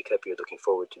out. You wake up, you're looking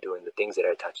forward to doing the things that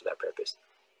are attached to that purpose.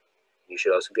 You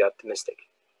should also be optimistic.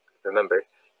 Remember,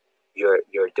 your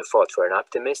default for an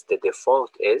optimist, the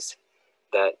default is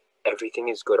that everything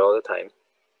is good all the time.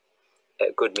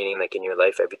 Good meaning like in your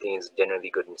life, everything is generally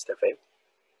good and stuff, right?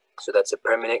 So that's a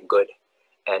permanent good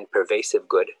and pervasive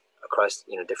good across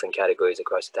different categories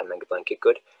across the time, like a blanket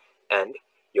good. And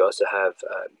you also have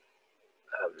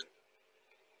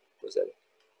what was that?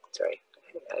 Sorry,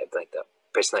 I blanked out.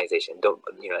 Personalization. Don't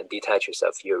detach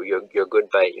yourself. You're good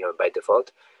by by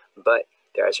default, but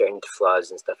there are certain flaws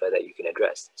and stuff like that you can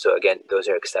address. So again, those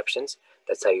are exceptions.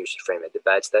 That's how you should frame it. The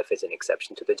bad stuff is an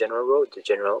exception to the general rule. The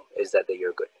general is that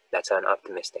you're good. That's how an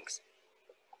optimist thinks.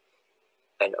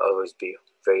 And always be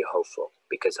very hopeful,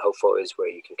 because hopeful is where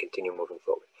you can continue moving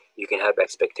forward. You can have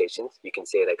expectations. You can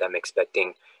say I'm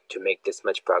expecting to make this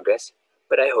much progress,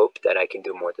 but I hope that I can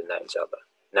do more than that, inshallah.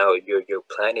 Now your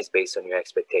plan is based on your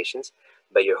expectations,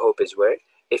 but your hope is where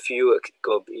if you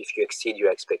exceed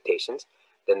your expectations,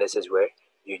 then this is where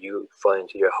you fall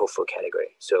into your hopeful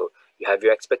category. So you have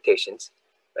your expectations,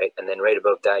 right? And then right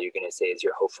above that, you're going to say is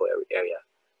your hopeful area,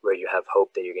 where you have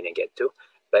hope that you're going to get to,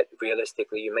 but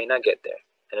realistically you may not get there,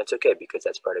 and it's okay, because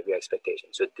that's part of your expectation.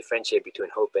 So differentiate between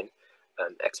hope and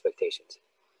expectations.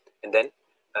 And then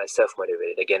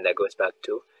self-motivated. Again, that goes back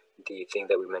to the thing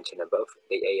that we mentioned above,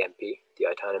 the AMP, the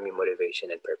autonomy,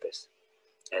 motivation, and purpose.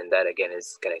 And that again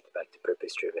is connected back to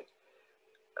purpose driven.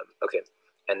 Okay.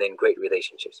 And then great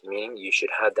relationships, meaning you should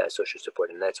have that social support.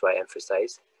 And that's why I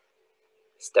emphasize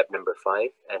step number 5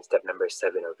 and step number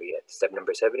 7 over here. Step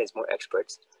number 7 is more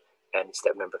experts, and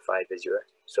step number 5 is your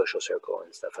social circle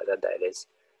and stuff like that. That is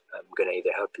going to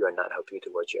either help you or not help you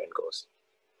towards your end goals.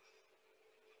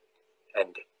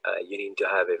 And you need to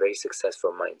have a very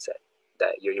successful mindset,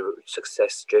 that you're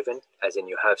success driven, as in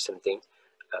you have something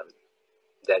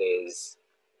that is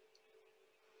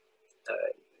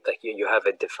you have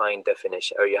a defined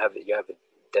definition, or you have a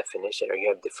definition, or you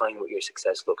have defined what your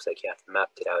success looks like. You have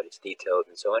mapped it out, it's detailed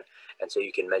and so on, and so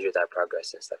you can measure that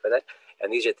progress and stuff like that.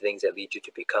 And these are the things that lead you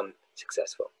to become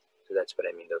successful. So that's what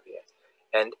I mean over here.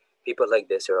 And people like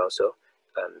this are also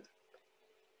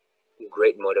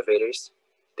great motivators.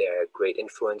 They're great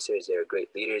influencers. They're great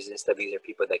leaders and stuff. These are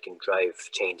people that can drive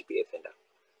change بإذن.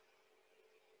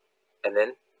 And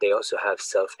then they also have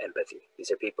self-empathy.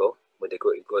 These are people with a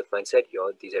growth mindset.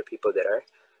 These are people that are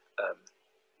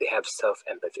they have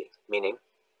self-empathy, meaning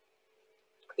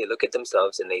they look at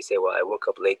themselves and they say, well, I woke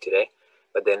up late today,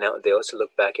 but then now they also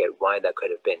look back at why that could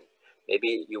have been.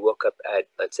 Maybe you woke up at,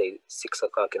 let's say, 6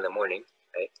 o'clock in the morning,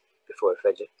 right, before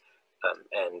Fajr,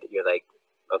 and you're like,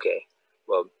 okay,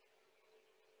 well,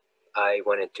 I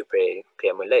wanted to pray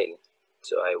Qiyamul Layl,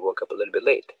 so I woke up a little bit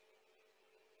late.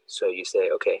 So you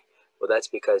say, okay, well, that's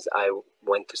because I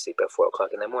went to sleep at 4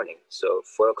 o'clock in the morning. So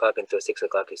 4 o'clock until 6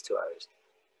 o'clock is 2 hours.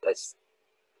 That's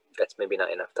maybe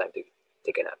not enough time to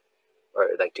take a nap, or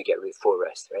to get full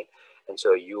rest, right? And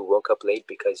so you woke up late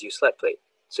because you slept late.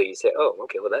 So you say, oh,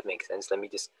 okay, well, that makes sense. Let me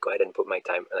just go ahead and put my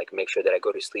time, make sure that I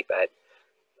go to sleep at,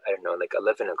 I don't know,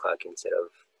 11 o'clock instead of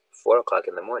 4 o'clock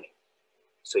in the morning.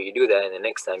 So you do that, and the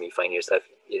next time you find yourself,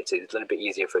 it's a little bit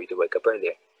easier for you to wake up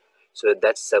earlier. So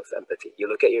that's self-empathy. You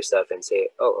look at yourself and say,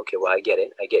 oh, okay, well, I get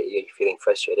it. I get you're feeling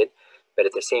frustrated, But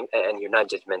at the same, and you're not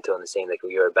judgmental and saying like, oh,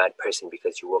 you're a bad person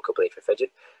because you woke up late for Fajr,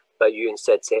 but you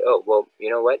instead say, oh, well, you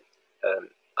know what?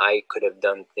 I could have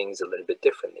done things a little bit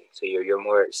differently. So you're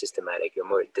more systematic, you're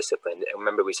more disciplined. And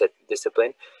remember, we said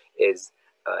discipline is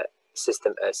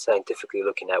scientifically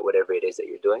looking at whatever it is that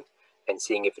you're doing and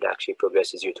seeing if it actually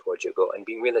progresses you towards your goal and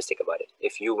being realistic about it.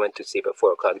 If you went to sleep at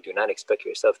 4 o'clock, do not expect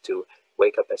yourself to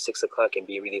wake up at 6 o'clock and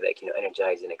be really like,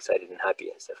 energized and excited and happy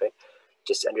and stuff, right?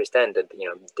 Just understand that,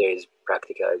 there's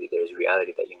practicality, there's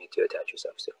reality that you need to attach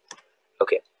yourself to.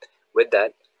 Okay, with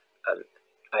that,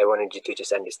 I wanted you to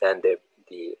just understand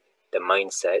the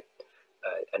mindset,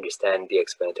 understand the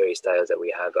explanatory styles that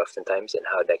we have oftentimes and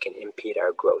how that can impede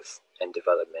our growth and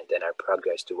development and our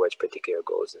progress towards particular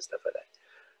goals and stuff like that.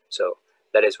 So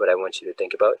that is what I want you to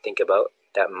think about. Think about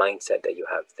that mindset that you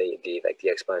have, the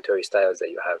explanatory styles that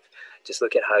you have. Just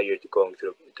look at how you're going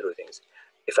through things.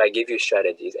 If I give you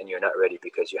strategies and you're not ready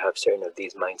because you have certain of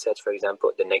these mindsets, for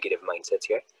example, the negative mindsets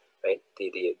here, right?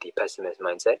 The pessimist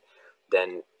mindset,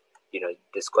 then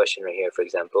this question right here, for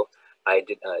example, I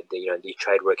did you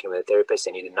tried working with a therapist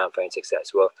and you did not find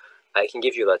success. Well, I can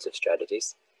give you lots of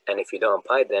strategies, and if you don't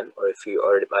apply them, or if you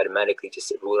automatically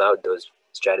just rule out those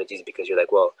strategies because you're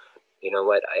like, well, you know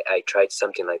what, I tried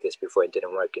something like this before, it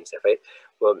didn't work and stuff, right?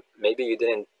 Well, maybe you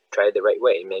didn't try it the right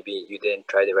way. Maybe you didn't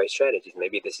try the right strategies.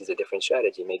 Maybe this is a different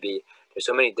strategy. Maybe there's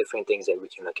so many different things that we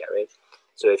can look at, right?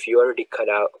 So if you already cut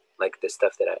out like the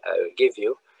stuff that I give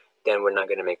you, then we're not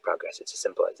going to make progress. It's as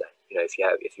simple as that.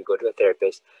 If you go to a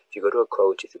therapist, if you go to a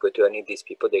coach, if you go to any of these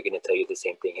people, they're going to tell you the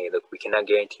same thing. Hey, look, we cannot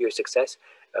guarantee your success.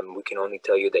 We can only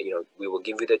tell you that, we will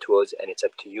give you the tools and it's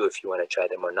up to you if you want to try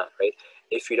them or not, right?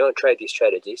 If you don't try these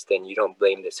strategies, then you don't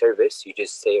blame the service. You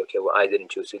just say, okay, well, I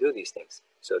didn't choose to do these things.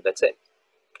 So that's it.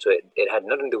 So it had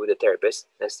nothing to do with the therapist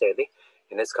necessarily.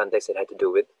 In this context, it had to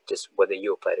do with just whether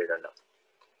you applied it or not.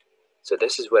 So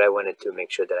this is what I wanted to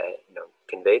make sure that I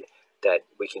conveyed, that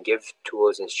we can give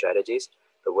tools and strategies,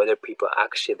 but whether people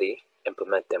actually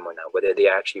implement them or not, whether they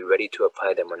are actually ready to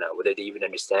apply them or not, whether they even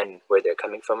understand where they're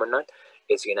coming from or not,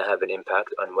 is going to have an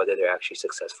impact on whether they're actually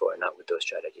successful or not with those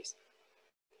strategies.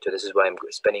 So this is why I'm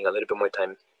spending a little bit more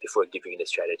time before giving you the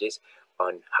strategies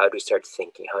on how to start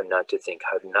thinking, how not to think,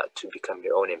 how not to become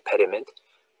your own impediment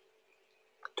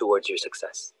towards your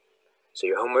success. So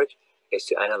your homework is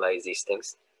to analyze these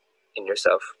things in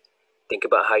yourself. Think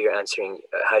about how you're answering,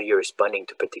 how you're responding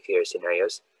to particular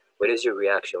scenarios. What is your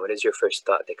reaction? What is your first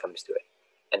thought that comes to it?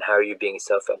 And how are you being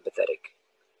self-empathetic?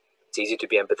 It's easy to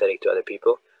be empathetic to other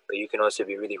people, but you can also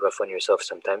be really rough on yourself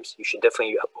sometimes. You should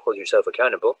definitely hold yourself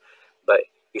accountable, but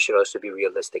you should also be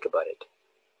realistic about it.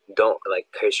 Don't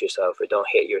curse yourself or don't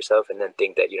hate yourself and then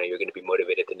think that you're going to be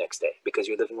motivated the next day, because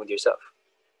you're living with yourself.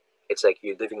 It's like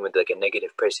you're living with a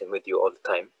negative person with you all the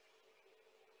time,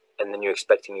 and then you're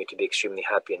expecting you to be extremely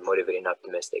happy and motivated and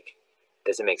optimistic.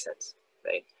 Doesn't make sense,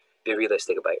 right? Be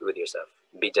realistic about it with yourself.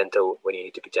 Be gentle when you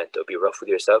need to be gentle. Be rough with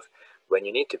yourself when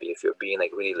you need to be. If you're being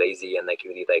really lazy and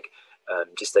really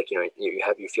just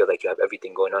you feel like you have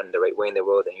everything going on in the right way in the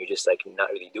world, and you're just not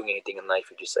really doing anything in life.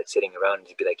 You're just sitting around and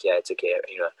just be like, yeah, it's okay.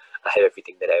 I have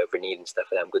everything that I ever need and stuff,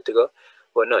 and I'm good to go.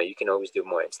 Well, no, you can always do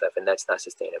more and stuff, and that's not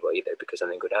sustainable either, because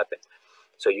something could happen.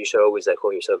 So you should always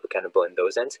hold yourself accountable in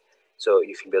those ends. So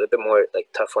you can be a little bit more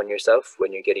tough on yourself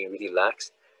when you're getting really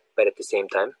lax, but at the same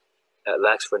time,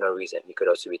 lax for no reason. You could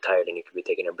also be tired and you could be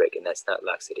taking a break, and that's not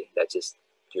laxity. That's just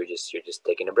you're just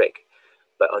taking a break.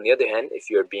 But on the other hand, if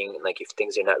you're being if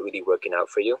things are not really working out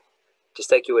for you,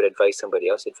 just like you would advise somebody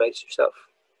else, advise yourself.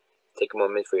 Take a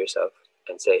moment for yourself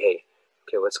and say, hey,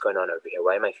 okay, what's going on over here?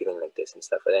 Why am I feeling like this and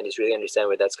stuff? And then just really understand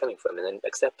where that's coming from, and then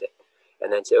accept it.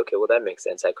 And then say, okay, well, that makes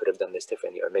sense. I could have done this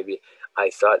differently. Or maybe I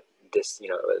thought this,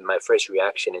 my first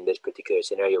reaction in this particular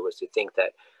scenario was to think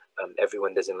that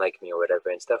everyone doesn't like me or whatever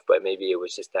and stuff. But maybe it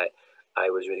was just that I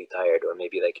was really tired, or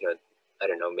maybe I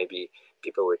don't know, maybe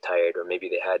people were tired, or maybe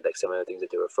they had some of the things that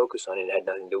they were focused on and it had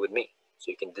nothing to do with me. So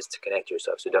you can disconnect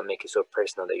yourself. So don't make it so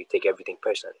personal that you take everything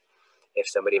personally. If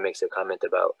somebody makes a comment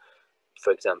about,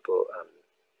 for example,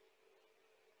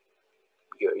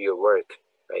 your work,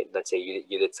 right? Let's say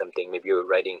you did something, maybe you were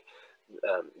writing,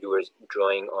 you were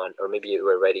drawing on, or maybe you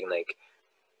were writing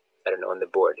I don't know, on the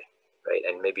board, right?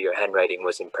 And maybe your handwriting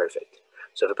wasn't perfect.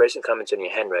 So if a person comments on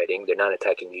your handwriting, they're not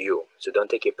attacking you. So don't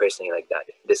take it personally like that.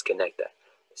 Disconnect that.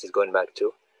 This is going back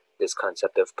to this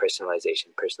concept of personalization,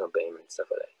 personal blame and stuff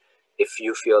like that. If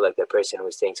you feel like the person who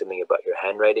is saying something about your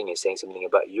handwriting is saying something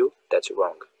about you, that's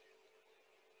wrong.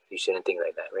 You shouldn't think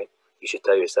like that, right? You should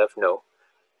tell yourself, no,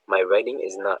 my writing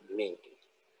is not me.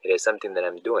 It is something that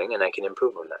I'm doing and I can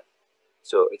improve on that.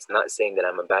 So it's not saying that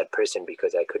I'm a bad person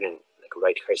because I couldn't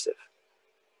write cursive.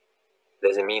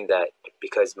 doesn't mean that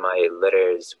because my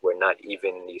letters were not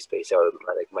evenly spaced out,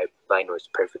 my line was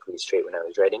perfectly straight when I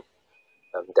was writing,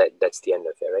 that's the end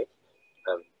of it, right?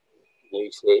 You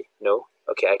say, no,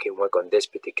 okay, I can work on this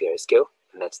particular skill,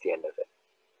 and that's the end of it.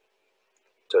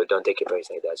 So don't take it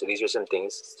personally like that. So these are some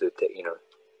things to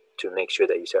make sure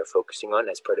that you start focusing on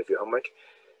as part of your homework.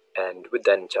 And with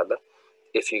that, inshallah,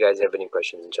 if you guys have any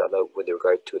questions, inshallah, with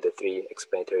regard to the 3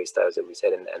 explanatory styles that we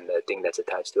said and the thing that's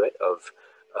attached to it of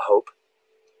a hope,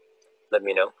 let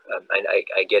me know.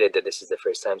 I get it that this is the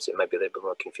first time, so it might be a little bit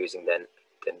more confusing than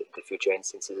the future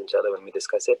instances, inshallah, when we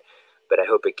discuss it. But I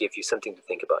hope it gives you something to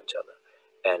think about, inshallah.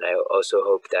 And I also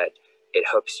hope that it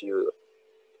helps you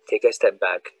take a step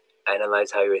back,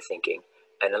 analyze how you're thinking,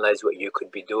 analyze what you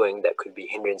could be doing that could be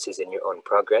hindrances in your own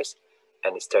progress,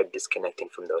 and start disconnecting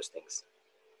from those things.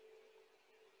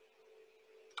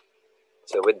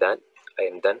 So with that, I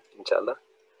am done, inshallah.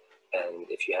 And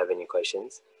if you have any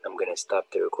questions, I'm going to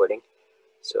stop the recording.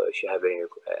 So if you have any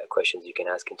questions, you can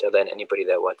ask, inshallah. And anybody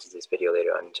that watches this video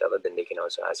later on, inshallah, then they can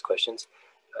also ask questions.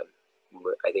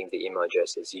 I think the email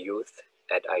address is youth@icmnc.org.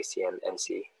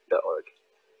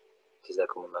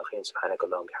 جزاكم الله خير. سبحانك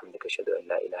اللهم وبحمدك أشهد أن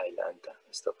لا إله إلا أنت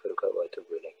أستغفرك وأتوب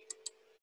إليك.